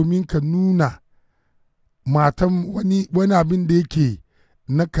wai domin ka nuna matan wani abin da yake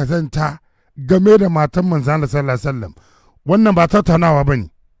na kazanta game da matan manzan sallallahu alaihi wasallam wannan ba tattaunawa bane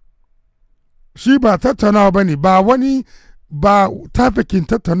shi ba tattaunawa bane ba tafikin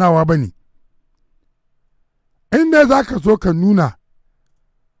tattaunawa bane inda za ka zo ka nuna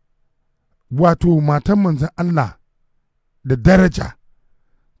wato matan manzan Allah da daraja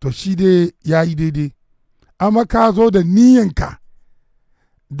to shi dai ya yi daidai amma ka zo da niyanka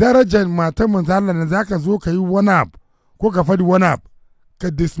darajar matan manzan Allah na za ka zo ka yi wani abu ko ka faɗi wani abu ka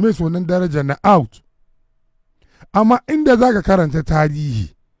dismiss wannan darajar na out amma inda za ka karanta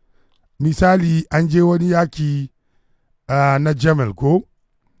tarihi misali an je wani yaki na Jamal ko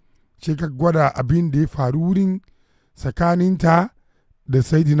sai ka gwada abin da ya faru wurin tsakaninta da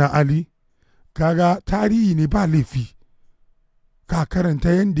Saidina Ali kaga tarihi ne ba laifi ka karanta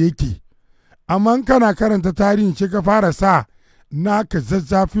yadda yake amma kana karanta tarihin sai ka fara sa naka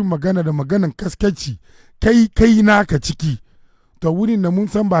zazzafin magana da maganan kaskaci kai naka ciki to wurin da mun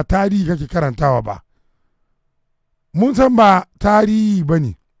san ba tarihi kake karantawa ba mun san ba tarihi ba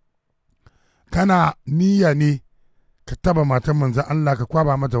ne kana niyya ne ka taba matan manzan Allah ka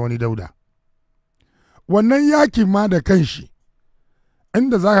kwaba mata wani dauda wannan yakin ma da kanshi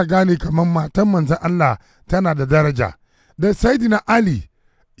inda za ka gane kamar matan manzan Allah tana da daraja da Saidina Ali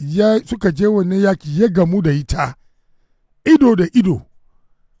suka je wannan yaki ya gamu da ita ido da ido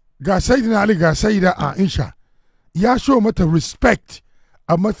ga Saidina Ali ga Saida Aisha ya show mata respect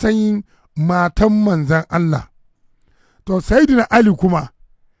a matsayin matan manzan Allah to Saidina Ali kuma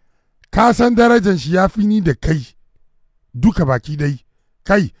ka san darajar shi ya fi ni da kai duka baki dai,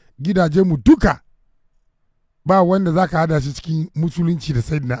 kai gidaje mu duka ba wanda za ka hada shi cikin musulunci da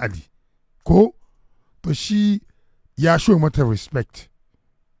Sayyidina Ali ko to shi ya show mata respect.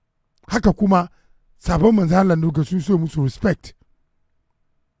 Haka kuma sabon manzo Allah duka sun so musu respect.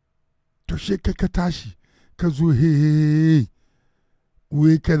 To she ka tashi ka zo he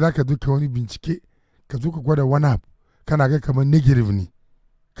wai kai za ka duka wani bincike ka zo ka gwada wani abu kana ga kamar negative ne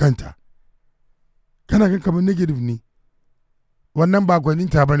kanta, kana ga kamar negative ne, wannan ba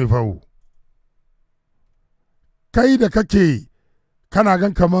gwaninta ba ne fawo. Kai da kake kana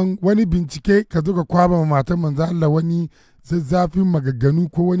gan kaman wani bincike ka zo ka kwaba matan manzo Allah wani zazzafin magagganu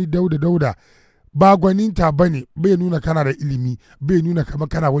ko wani dauda ba gwaninta ba ne, bai nuna kana da ilimi, bai nuna kamar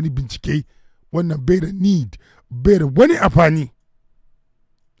kana wani bincike, wannan bai da need, bai da wani amfani,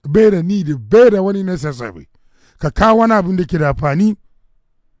 bai da need, bai da wani necessary. Ka kawo wani abin da ke da amfani,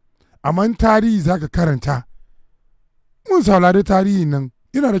 amma tarihi za ka karanta. Mun saurari tarihi nan,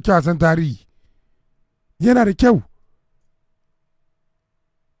 yana da kyau a san tarihi, yana da kyau.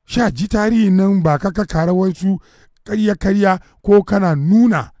 Sha ji tarihi nan ba ka kara wasu karya ko kana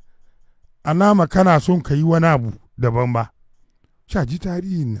nuna alama kana son ka yi wani abu daban ba. Sha ji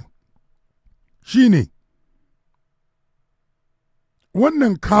tarihi nan. Shi ne,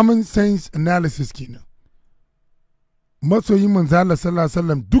 wannan common sense analysis kenan. Masoyin manzala sallallahu alaihi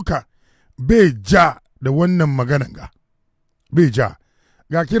wasallam duka bai ja da wannan maganan ga. Bai ja.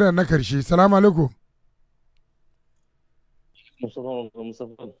 Ga kira na karshe. Salamu alaikum.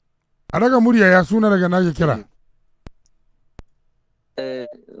 A daga murya ya suna daga nake kira.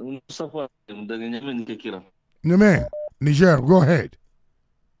 Mustafa daga Yemen ke kira. Yemen, Niger, go ahead.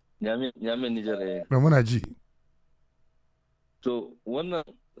 Yemen, Niger. Da muna ji. To wannan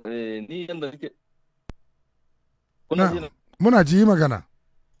ni yanda kake. Muna ji, yi magana.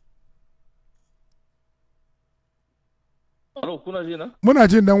 Alo, kuna ji na? Muna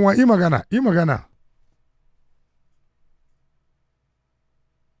jin dan wa, yi magana, yi magana.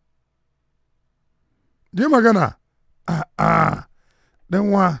 Yi magana.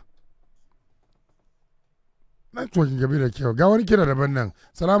 Dan wa. Na tsokin gabi da kyau. Ga wani kira daban nan.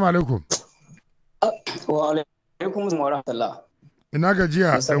 Salamu alaikum. Wa alaikum wa rahmatullah. Ina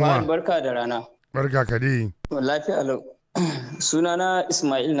gajiya dan wa. Barka da rana. Barka ka dai. Lafiya lau. Sunana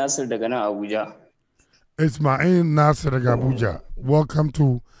Ismail Nasir daga nan Abuja. Ismail Nasir daga Abuja. Welcome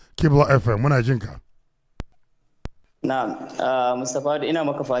to Qibla FM. Muna jin ka. Na, Mustapha da ina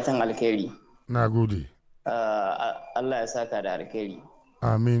maka fatan alkhairi. Na gode. Allah ya saka da alkhairi.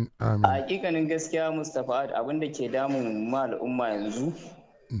 Amin, amin. A hakikanin gaskiya Mustapha abin da ke damun ma al'umma yanzu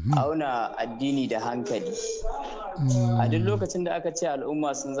auna addini da hankali. A duk lokacin da aka ce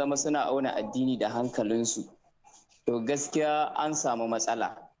al'umma sun zama suna auna addini da hankalinsu, to gaskiya an samu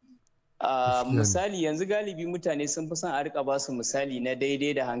matsala. Misali yanzu galibi mutane sun fi son a rika ba su misali na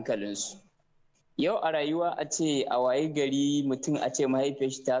daidai da hankalinsu. Yau a rayuwa a ce a waye gari mutum a ce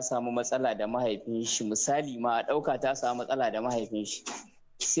mahaifin shi ta samu matsala da mahaifin shi, misali ma a ɗauka ta samu matsala da mahaifin shi.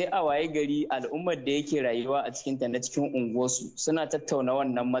 Sai a waye gari al'ummar da yake rayuwa a cikinta na cikin unguwarsu suna tattauna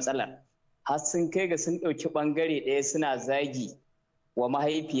wannan matsalar. Har sun kai ga sun ɗauki ɓangare ɗaya suna zagi wa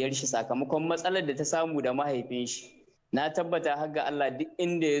mahaifiyar shi sakamakon matsalar da ta samu da mahaifin shi. Na tabbata har ga Allah duk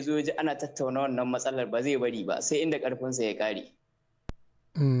inda ya zo ji ana tattauna wannan matsalar ba zai bari ba sai inda ƙarfinsa ya ƙare.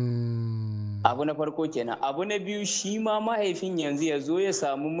 Abu na farko kenan. Abu na biyu shi ma mahaifin yanzu ya zo ya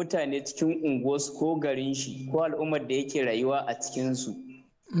samu mutane cikin unguwarsu ko garin shi ko al'ummar da yake rayuwa a cikinsu.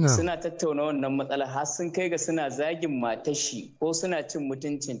 Suna tattauna wannan matsalar har sun kai ga suna zagin matar shi ko suna cin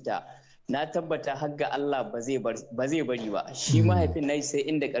mutuncinta. Na tabbata har ga Allah ba zai bari ba. Shi mahaifin na sai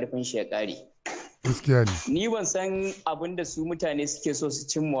inda ƙarfin shi ya ƙare. Ni ban san abin da su mutane suke so su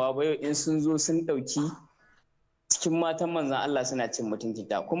cimmawa ba yau in sun zo sun ɗauki cikin matan manzan Allah suna cin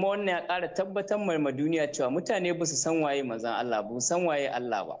mutuncinta. Kuma wannan ya ƙara tabbatar ma duniya cewa mutane ba su san waye manzan Allah ba, san waye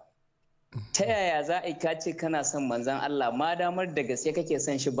Allah ba. Ta yaya za a yi kace kana son manzan Allah ma damar da gaske kake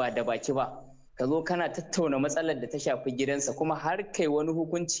son shi ba da baki ba. Ka zo kana tattauna matsalar da ta shafi gidansa kuma har kai wani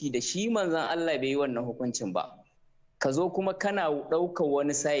hukunci da shi manzan Allah bai yi wannan hukuncin ba. Ka zo kuma kana ɗaukar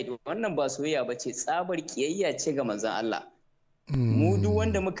wani side, wannan ba soyayya ba ce, tsabar ƙiyayya ce ga manzan Allah. Mu duk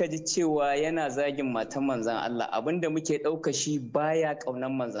wanda muka ji cewa yana zagin matan manzan Allah abinda muke ɗauka shi baya ƙaunar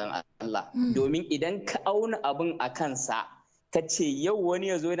manzan Allah. Domin idan ka auna abin a kansa ka ce yau wani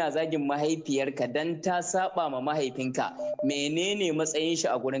ya zo yana zagin mahaifiyarka dan ta saba ma mahaifinka menene matsayin shi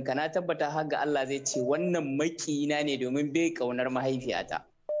a gurinka, na tabbata har ga Allah zai ce wannan makiyina ne domin bai ƙaunar mahaifiyata.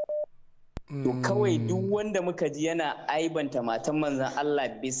 To kawai duk wanda muka ji yana aibanta matan manzan Allah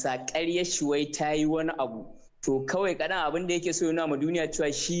bisa ƙaryar shi wai ta yi wani abu to kawai kaɗan abin da yake so yana ma duniya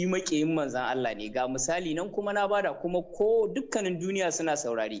cewa shi maƙiyin manzan Allah ne. Ga misali nan kuma na bada, kuma ko dukkanin duniya suna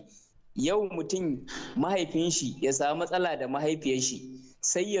saurari. Yau mutum mahaifin shi ya samu matsala da mahaifiyar shi,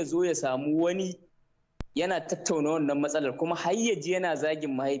 sai ya zo ya samu wani yana tattauna wannan matsalar, kuma har ya ji yana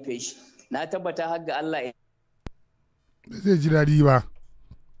zagin mahaifiyar shi. Na tabbata har ga Allah zai ji daɗi ba,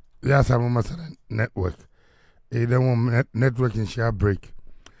 ya samu matsalar network, idan networking shi ya break.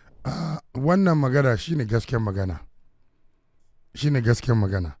 Wannan magana shine gaskiyar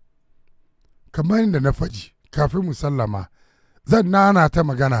magana, kamar yadda na faɗi kafin mu sallama, zan nana ta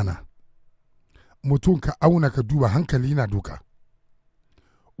magana na, mutum ka auna ka duba, hankali na duka.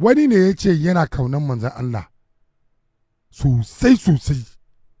 Wani ne ya ce yana kaunan manzan Allah sosai,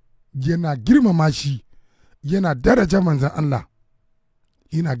 yana girmama shi, yana daraja manzan Allah,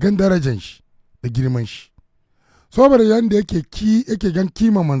 yana gan darajan shi da girman shi, saboda yadda yake gan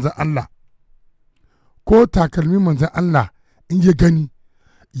kima manzan Allah, ko takalmi manzan Allah in ya gani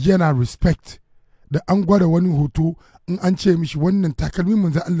yana respect. Da an gwada wani hoto in an ce mishi wannan takalmi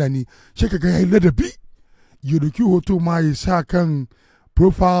manzan Allah ne, shi ka ga ya yi ladabi, ya doki hoto ma ya sa kan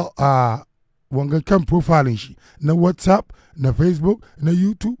profile wangan kan profilin shi na WhatsApp, na Facebook, na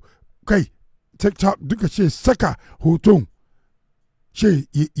YouTube, kai TikTok, duka ce saka hoton ce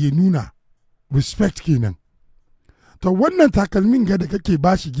ya nuna respect kenan. To wannan takalmin ga da kake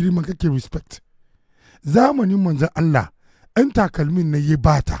bashi girman, kake respect, zamanin manzan Allah ɗan takalmin na ya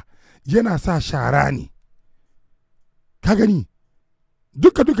bata yana sa shara ne, ka gani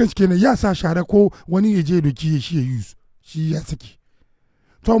duka shi kenan, ya sa shara ko wani ya je doki shi ya use shi ya saki.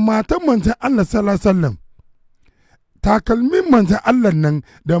 To matan manzan Allah sallallahu alaihi wasallam, takalmin manzan Allah nan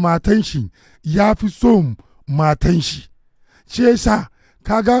da matan shi ya fi so matan shi, shi yasa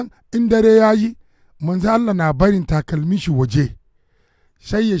kaga in dare yayi manzan Allah na barin takalmin shi waje,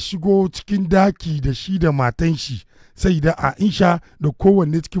 sai ya shigo cikin daki da shi da matan shi, sai da Aisha da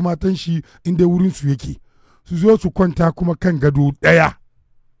kowanne cikin matan shi inda wurin su yake, su zo su kwanta kuma kan gado daya.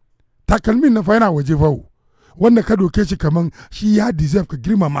 Takalmin na fa yana waje fa, wanda ka doke shi kaman shi ya deserve ka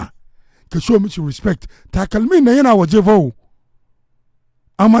girmama, ka show mishi respect. Takalmin na yana waje fa,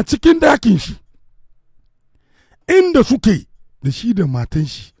 amma cikin dakin shi inda suke da shi da matan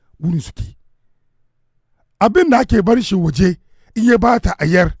shi wurin suke. Abin da ake bar shi waje in ya bata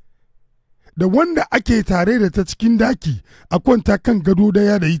ayar, da wanda ake tare da ta cikin daki a kwanta kan gado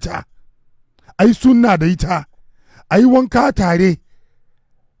daya da ita, a yi sunna da ita, a yi wanka tare,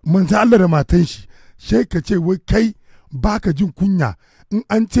 manzo Allah da matan shi, sai ka ce wai kai baka jin kunya in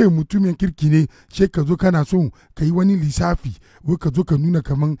an ce mutumin kirki ne, sai ka zo kana so ka yi wani lissafi, wai ka zo ka nuna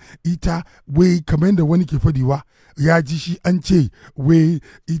kaman ita wai kamar yadda wani ke fadiwa ya ji shi an ce wai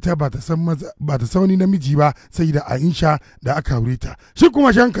ita ba ta san wani namiji ba sai da Aisha da aka aure ta, shi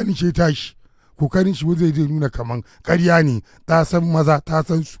kuma hankalin shi ya tashi, kokarin shi zai nuna kaman ƙarya ne, ta san maza ta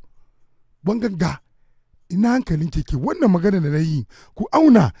san su. Banganga ina hankalin keke wannan magana da na yi, ku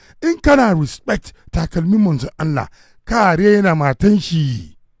auna in kana respect takalmin manzo Allah, ka rena matan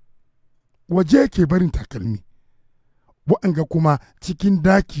shi waje ke barin takalmi, wa'anga kuma cikin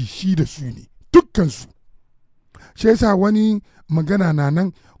daki shi da su ne dukkansu. Shi yasa wani magana na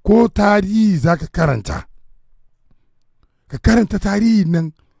nan, ko tarihi za ka karanta tarihi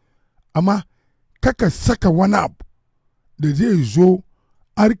nan, amma kaka saka wani abu da zai zo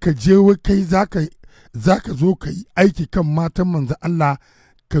har ka je kai za ka zo ka yi aiki kan matan manzo Allah,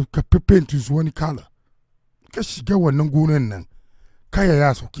 ka fifenta su wani kala, ka shiga wannan gonan nan, kaya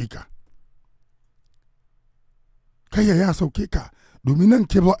ya sauke ka, domin nan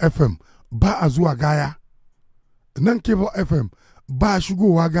Qibla FM ba a zuwa gaya, nan Qibla FM ba a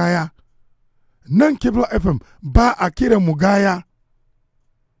shigowa gaya, nan Qibla FM ba a kira mu gaya,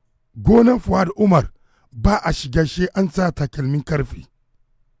 gonan Fuad Umar ba a shiga shi an sa takalmin karfi,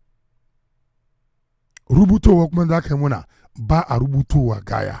 rubutowa kuma za ka yi muna ba a rubutowa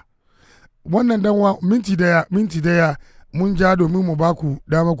gaya. Wannan danwa minti daya mun ja domin mu baku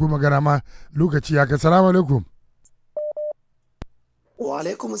dama ku magana, ma lokaci ya kai. Salamu alaikum. Wa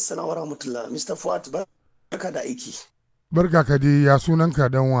alaikum assalam wa rahmatullah. Mr. Fuad, barka da aiki. Barka ka dai, ya sunanka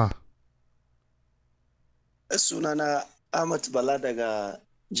danwa? Sunana Ahmad Bala daga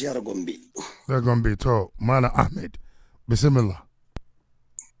jihar Gombe. Da Gombe, to Malam Ahmed, bismillah.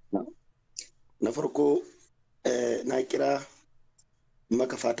 Na farko na kira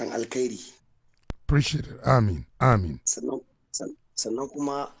maka fatan alkhairi. Appreciate it. Amin. Sannan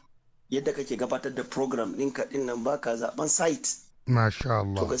kuma yadda kake gabatar da program ɗinka ɗin nan baka zaben site. Masha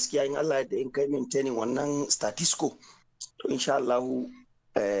Allah. To gaskiya in Allah yadda in kai maintaining wannan statistico, to insha Allah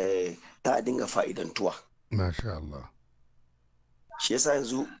ta dinga fa'idantuwa. Masha Allah. Shi yasa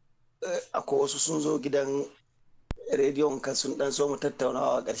yanzu akwai wasu sun zo gidan rediyon ka sun dan so mu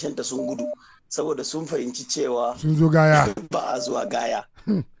tattaunawa ƙarshen ta sun gudu saboda sun fahimci cewa sun zo gaya ba a zuwa gaya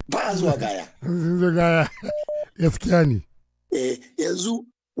ba a zuwa gaya sun zo gaya gaskiya ne yanzu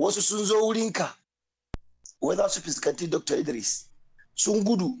wasu sun zo wurinka wai za su fuskanci Dr. Idris sun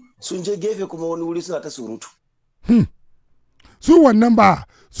gudu sun je gefe kuma wani wuri suna ta surutu su wannan ba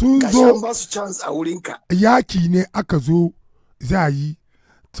sun zo ba su chance a wurinka yaki ne aka zo za yi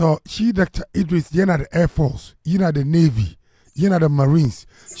to shi Dr. Idris yana da Air Force yana da Navy yana da Marines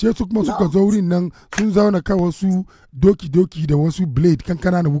shi su kuma suka zo wurin nan sun zauna kan wasu doki-doki da wasu blade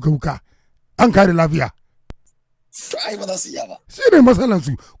kankana da wuka-wuka an kare lafiya to ai ba za su iya ba shi ne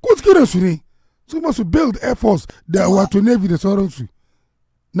matsalansu kuskuren su ne su masu build Air Force da wato Navy da sauransu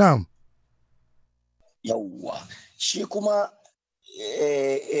na'am yawwa shi kuma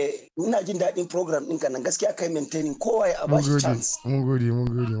ina jin daɗin program ɗinka nan gaskiya kai maintaining kowa ya bashi chance mun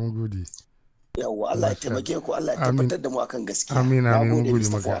gode yawwa Allah ya taimake ku Allah ya tabbatar da mu akan gaskiya amin mun gode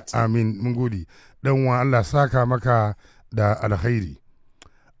maka amin mun gode dan wa Allah saka maka da alkhairi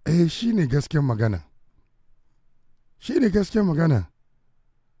shine gaskiyar magana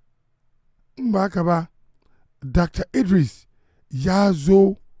in ba haka ba Dr. Idris ya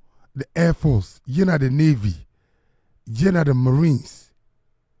zo da Air Force yana da Navy yana da Marines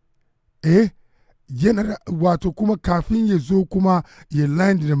yana da wato kuma kafin ya zo kuma ya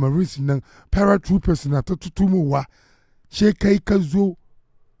land da Marines nan paratroopers na ta tutumowa she kai ka zo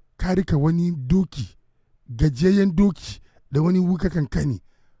ka rika wani doki gajiyayyen doki da wani wuka kankani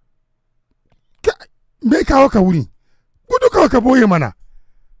me kawo ka wuri gudu kawo ka boye mana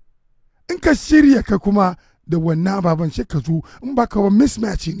in ka shirya ka kuma da wannan ababen shi ka zo in ba ka wa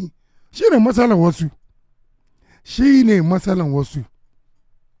mismatch ne shi ne matsalan wasu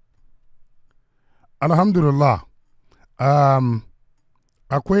alhamdulillah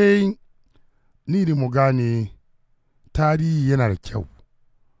akwai ni da mu gane tarihi yana da kyau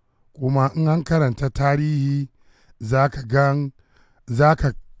kuma in an karanta tarihi za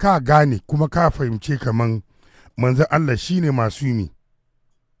ka gane kuma ka fahimce kaman manzan Allah shi ne masu yi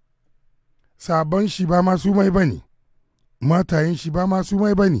sabon shi ba masu mai ba ne matayen shi ba masu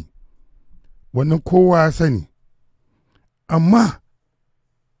mai ba ne wannan kowa ya sani amma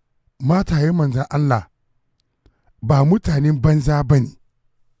matayen manzan Allah ba mutanen banza ba ne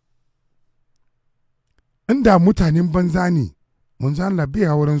inda mutanen banza ne manzan Allah bai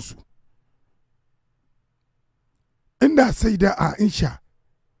wurinsu inda sai da Aisha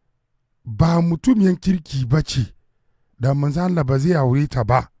ba mutumiyan kirki ba ce da manzan Allah ba zai aure ta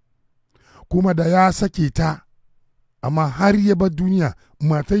ba kuma da ya sake ta amma har ya bar duniya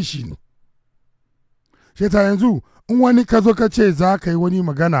matan shi ne shi ta yanzu in wani ka zo ka ce za ka yi wani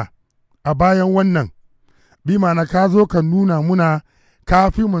magana a bayan wannan bi mana ka zo ka nuna muna ka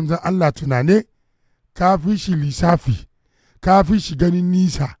fi manzan Allah tunane ka fi shi lissafi ka fi shi ganin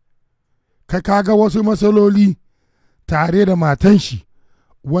nisa ka kaga wasu matsaloli tare da matan shi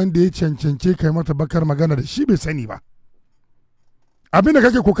wanda ya cancance kai mata bakar magana da shi bai sani ba abin da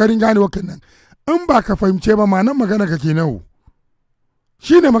kake kokarin gane wakan nan in ba ka fahimce ba ma nan magana kake nawo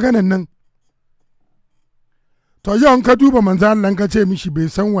shi ne maganan nan to yau ka duba manzan Allah ka ce mishi bai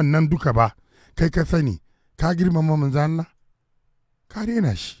san wannan duka ba kai ka sani ka girmama manzan Allah ka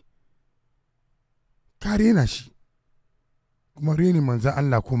rena shi kuma reni manzan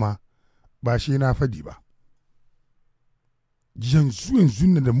Allah kuma ba shi na fadi ba yanzu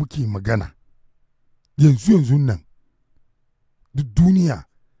nan da muke magana yanzu nan duk duniya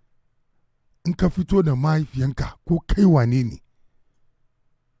in ka fito da mahaifiyanka ko kai wane ne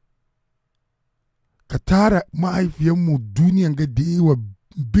ka tara mahaifiyanmu duniyan ga da yawa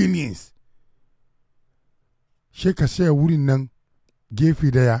billions she ka saya wurin nan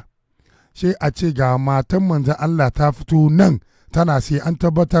gefe daya she a ce ga matan manzan Allah ta fito nan tana sai an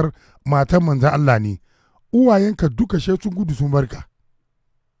tabbatar matan manzan Allah ne uwayenka duka she sun gudu sun barka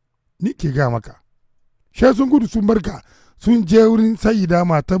ni ke ga maka she sun gudu sun barka sun je wurin sayida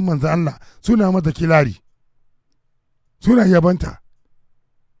matan manzan Allah suna mata kilari suna yabanta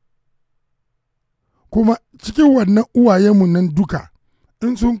kuma cikin wannan uwayenmu nan duka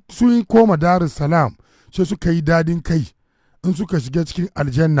in sun yi koma Darus Salam sai suka yi dadin kai in suka shiga cikin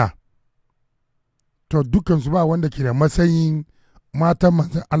aljanna to dukansu ba wanda ke da matsayin matan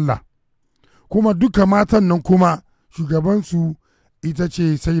manzan Allah kuma duka matan nan kuma shugabansu ita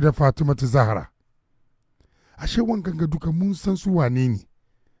ce sai da Fatima ta Zahra ashe wangan ga duka mun san su wane ne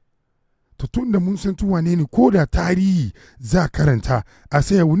to tun da mun san su wane ne ko da tarihi za karanta a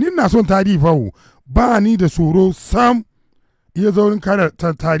sai ni na son tarihi fawo ba ni da tsoro sam iya zaurin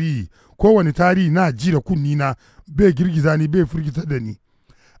karanta tarihi kowane tarihi na ji da kunni na bai girgiza ni bai firgita da ni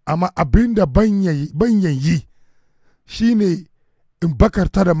amma abin da ban yi shine in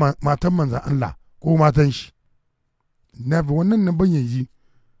bakarta da matan manzan Allah ko matan shi. Never, wannan nan ban yi.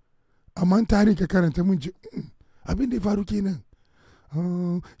 Amma tarihi ka karanta mun ce abin da ya faru kenan.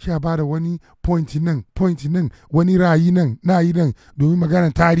 Sha ba da wani point nan, wani ra'ayi nan, domin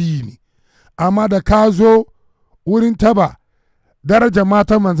maganar tarihi ne. Amma da ka zo wurin taba darajar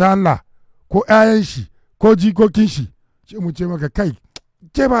matan manzan Allah ko 'ya'yan shi ko jikokin shi, ce mu ce maka kai,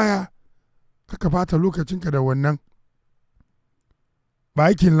 ke baya, kaka bata lokacinka da wannan. Ba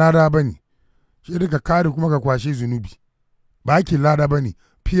aikin lada ba ne, shi daga kare kuma ka kwashe zunubi. Ba aikin lada ba ne,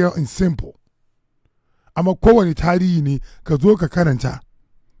 pure and simple. Amma kowane tarihi ne ka zo ka karanta.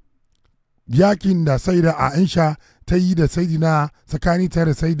 Yakin da sai da Aisha ta yi da Saidina tsakani ta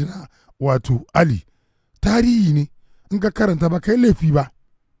da Saidina wato Ali. Tarihi ne, in ka karanta ba kai laifi ba.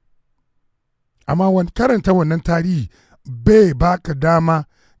 Amma karanta wannan tarihi bai baka dama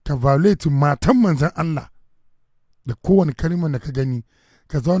ka violate matan manzan Allah da kowane kalmar da ka gani.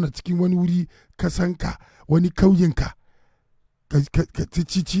 Ka zauna cikin wani wuri ka san ka wani kauyenka ka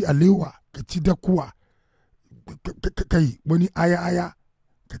ci alewa ka ci dakuwa kai wani aya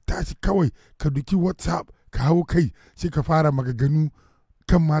ka tashi kawai ka duki WhatsApp ka hau kai sai ka fara magaganu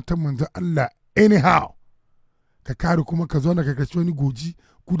kan matan manzan Allah anyhow. Ka kare kuma ka zauna ka kashi wani goji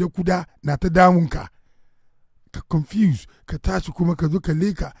kuda na ta damunka ka confuse ka tashi kuma ka zo ka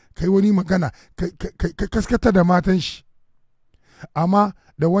leka ka yi wani magana ka kaskata da matan shi. Amma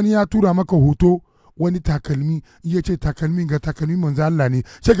da wani ya tura maka hoto wani takalmi ya ce takalmin ga takalmin manzo Allah ne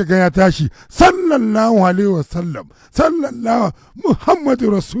sai ka ga ya tashi sallallahu alaihi wasallam sallallahu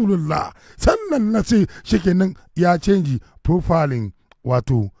Muhammadu Rasulullah sallallahu sai shikenan ya canji profiling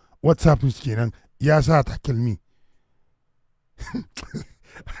wato WhatsApp kenan ya sa takalmi.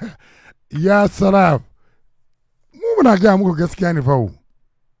 Ya salam, mu muna ga muku gaskiya ne fa,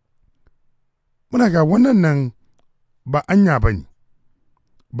 muna ga wannan nan ba anya bane,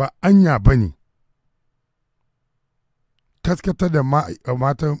 ba anya bane. Kaskata da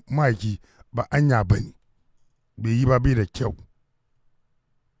matan ma'aiki ba anya bane, bai yi ba, bai da kyau.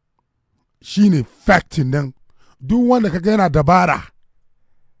 Shine factin nan, duk wanda kaga yana dabara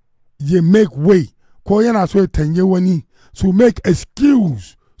ya make way ko yana so ya tanye wani su make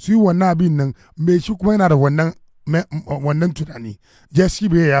excuse su yi wannan abin nan, mai shi kuma yana da wannan tunani, shi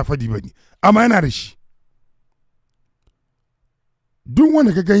bai ya faɗi ba ne, amma yana da shi. Duk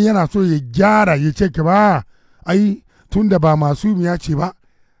wanda ka gani yana so ya gyara ya ce ka ba, ai tun da ba masu ya ce ba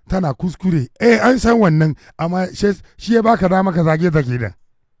tana kuskure, an san wannan, amma shi ya baka dama ka zage ta kenan.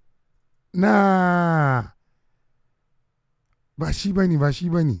 Na ba shi bane, ba shi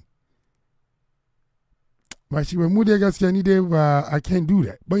bane. Ba shi ba, mu dai gaskiya ni dai ba, I can't do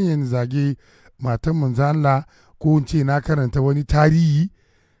that. Ban yin zage matan manzo Allah ko in ce na karanta wani tarihi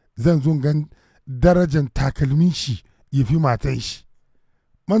zan zo gan darajar takalmin shi ya fi matan shi.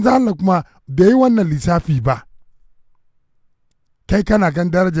 Manzo Allah kuma da yi wannan lissafi ba. Kai kana gan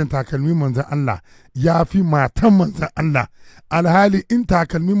darajar takalmin manzo Allah ya fi matan manzo Allah, alhali in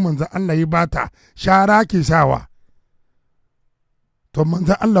takalmin manzo Allah ya bata shara ke sawa. To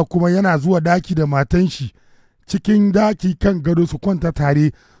manzo Allah kuma yana zuwa daki da matan shi, cikin daki kan gado su kwanta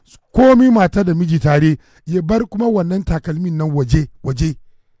tare, komi mata da miji tare, ya bar kuma wannan takalmin nan waje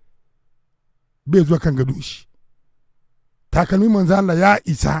bai zuwa kan gado shi. Takalmin manzo Allah ya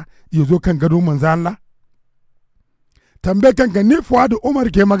isa ya zo kan gado manzo Allah? Tambaye kanka, ni Fuad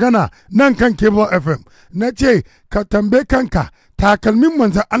Umar ke magana nan kan Qibla FM, na ce ka tambaye kanka takalmin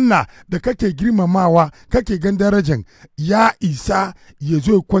manzo Allah da kake girmamawa kake gan darajan ya isa ya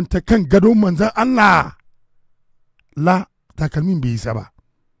zo kwanta kan gado manzo Allah? La, takalmin bai isa ba.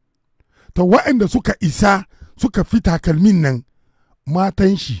 To waɗanda suka isa suka fi takalmin nan,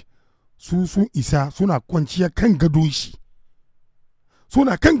 matan shi su sun isa suna kwanciya kan gadon shi,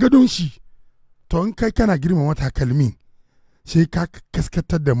 suna kan gadon shi. To in kai kana girmama takalmin sai ka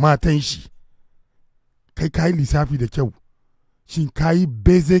kaskatar da matan shi, kai ka yi lissafi da kyau, shin ka yi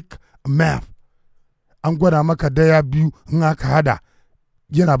basic math, an gwada maka daya biyu in aka hada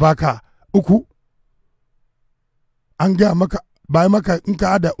yana baka uku, an gaya maka bai maka in ka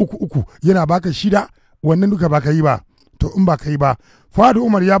hada uku yana baka shida, wannan duka baka yi ba. To in baka yi ba, Fuad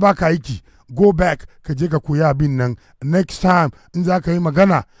Umar ya baka aiki, go back ka je ka koya abin nan, next time in za ka yi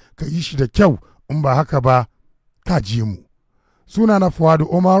magana ka yi shi da kyau, in ba haka ba ka ji mu. Suna na Fuad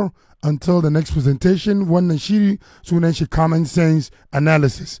Umar, until the next presentation. Wannan shiri sunan shi Common Sense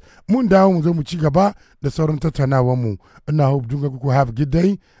Analysis. Mun dawo mu zo mu ci gaba da sauran tattaunawar mu. Ina hope dunga ku have a good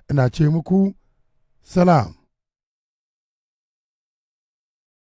day. Ina ce muku salam.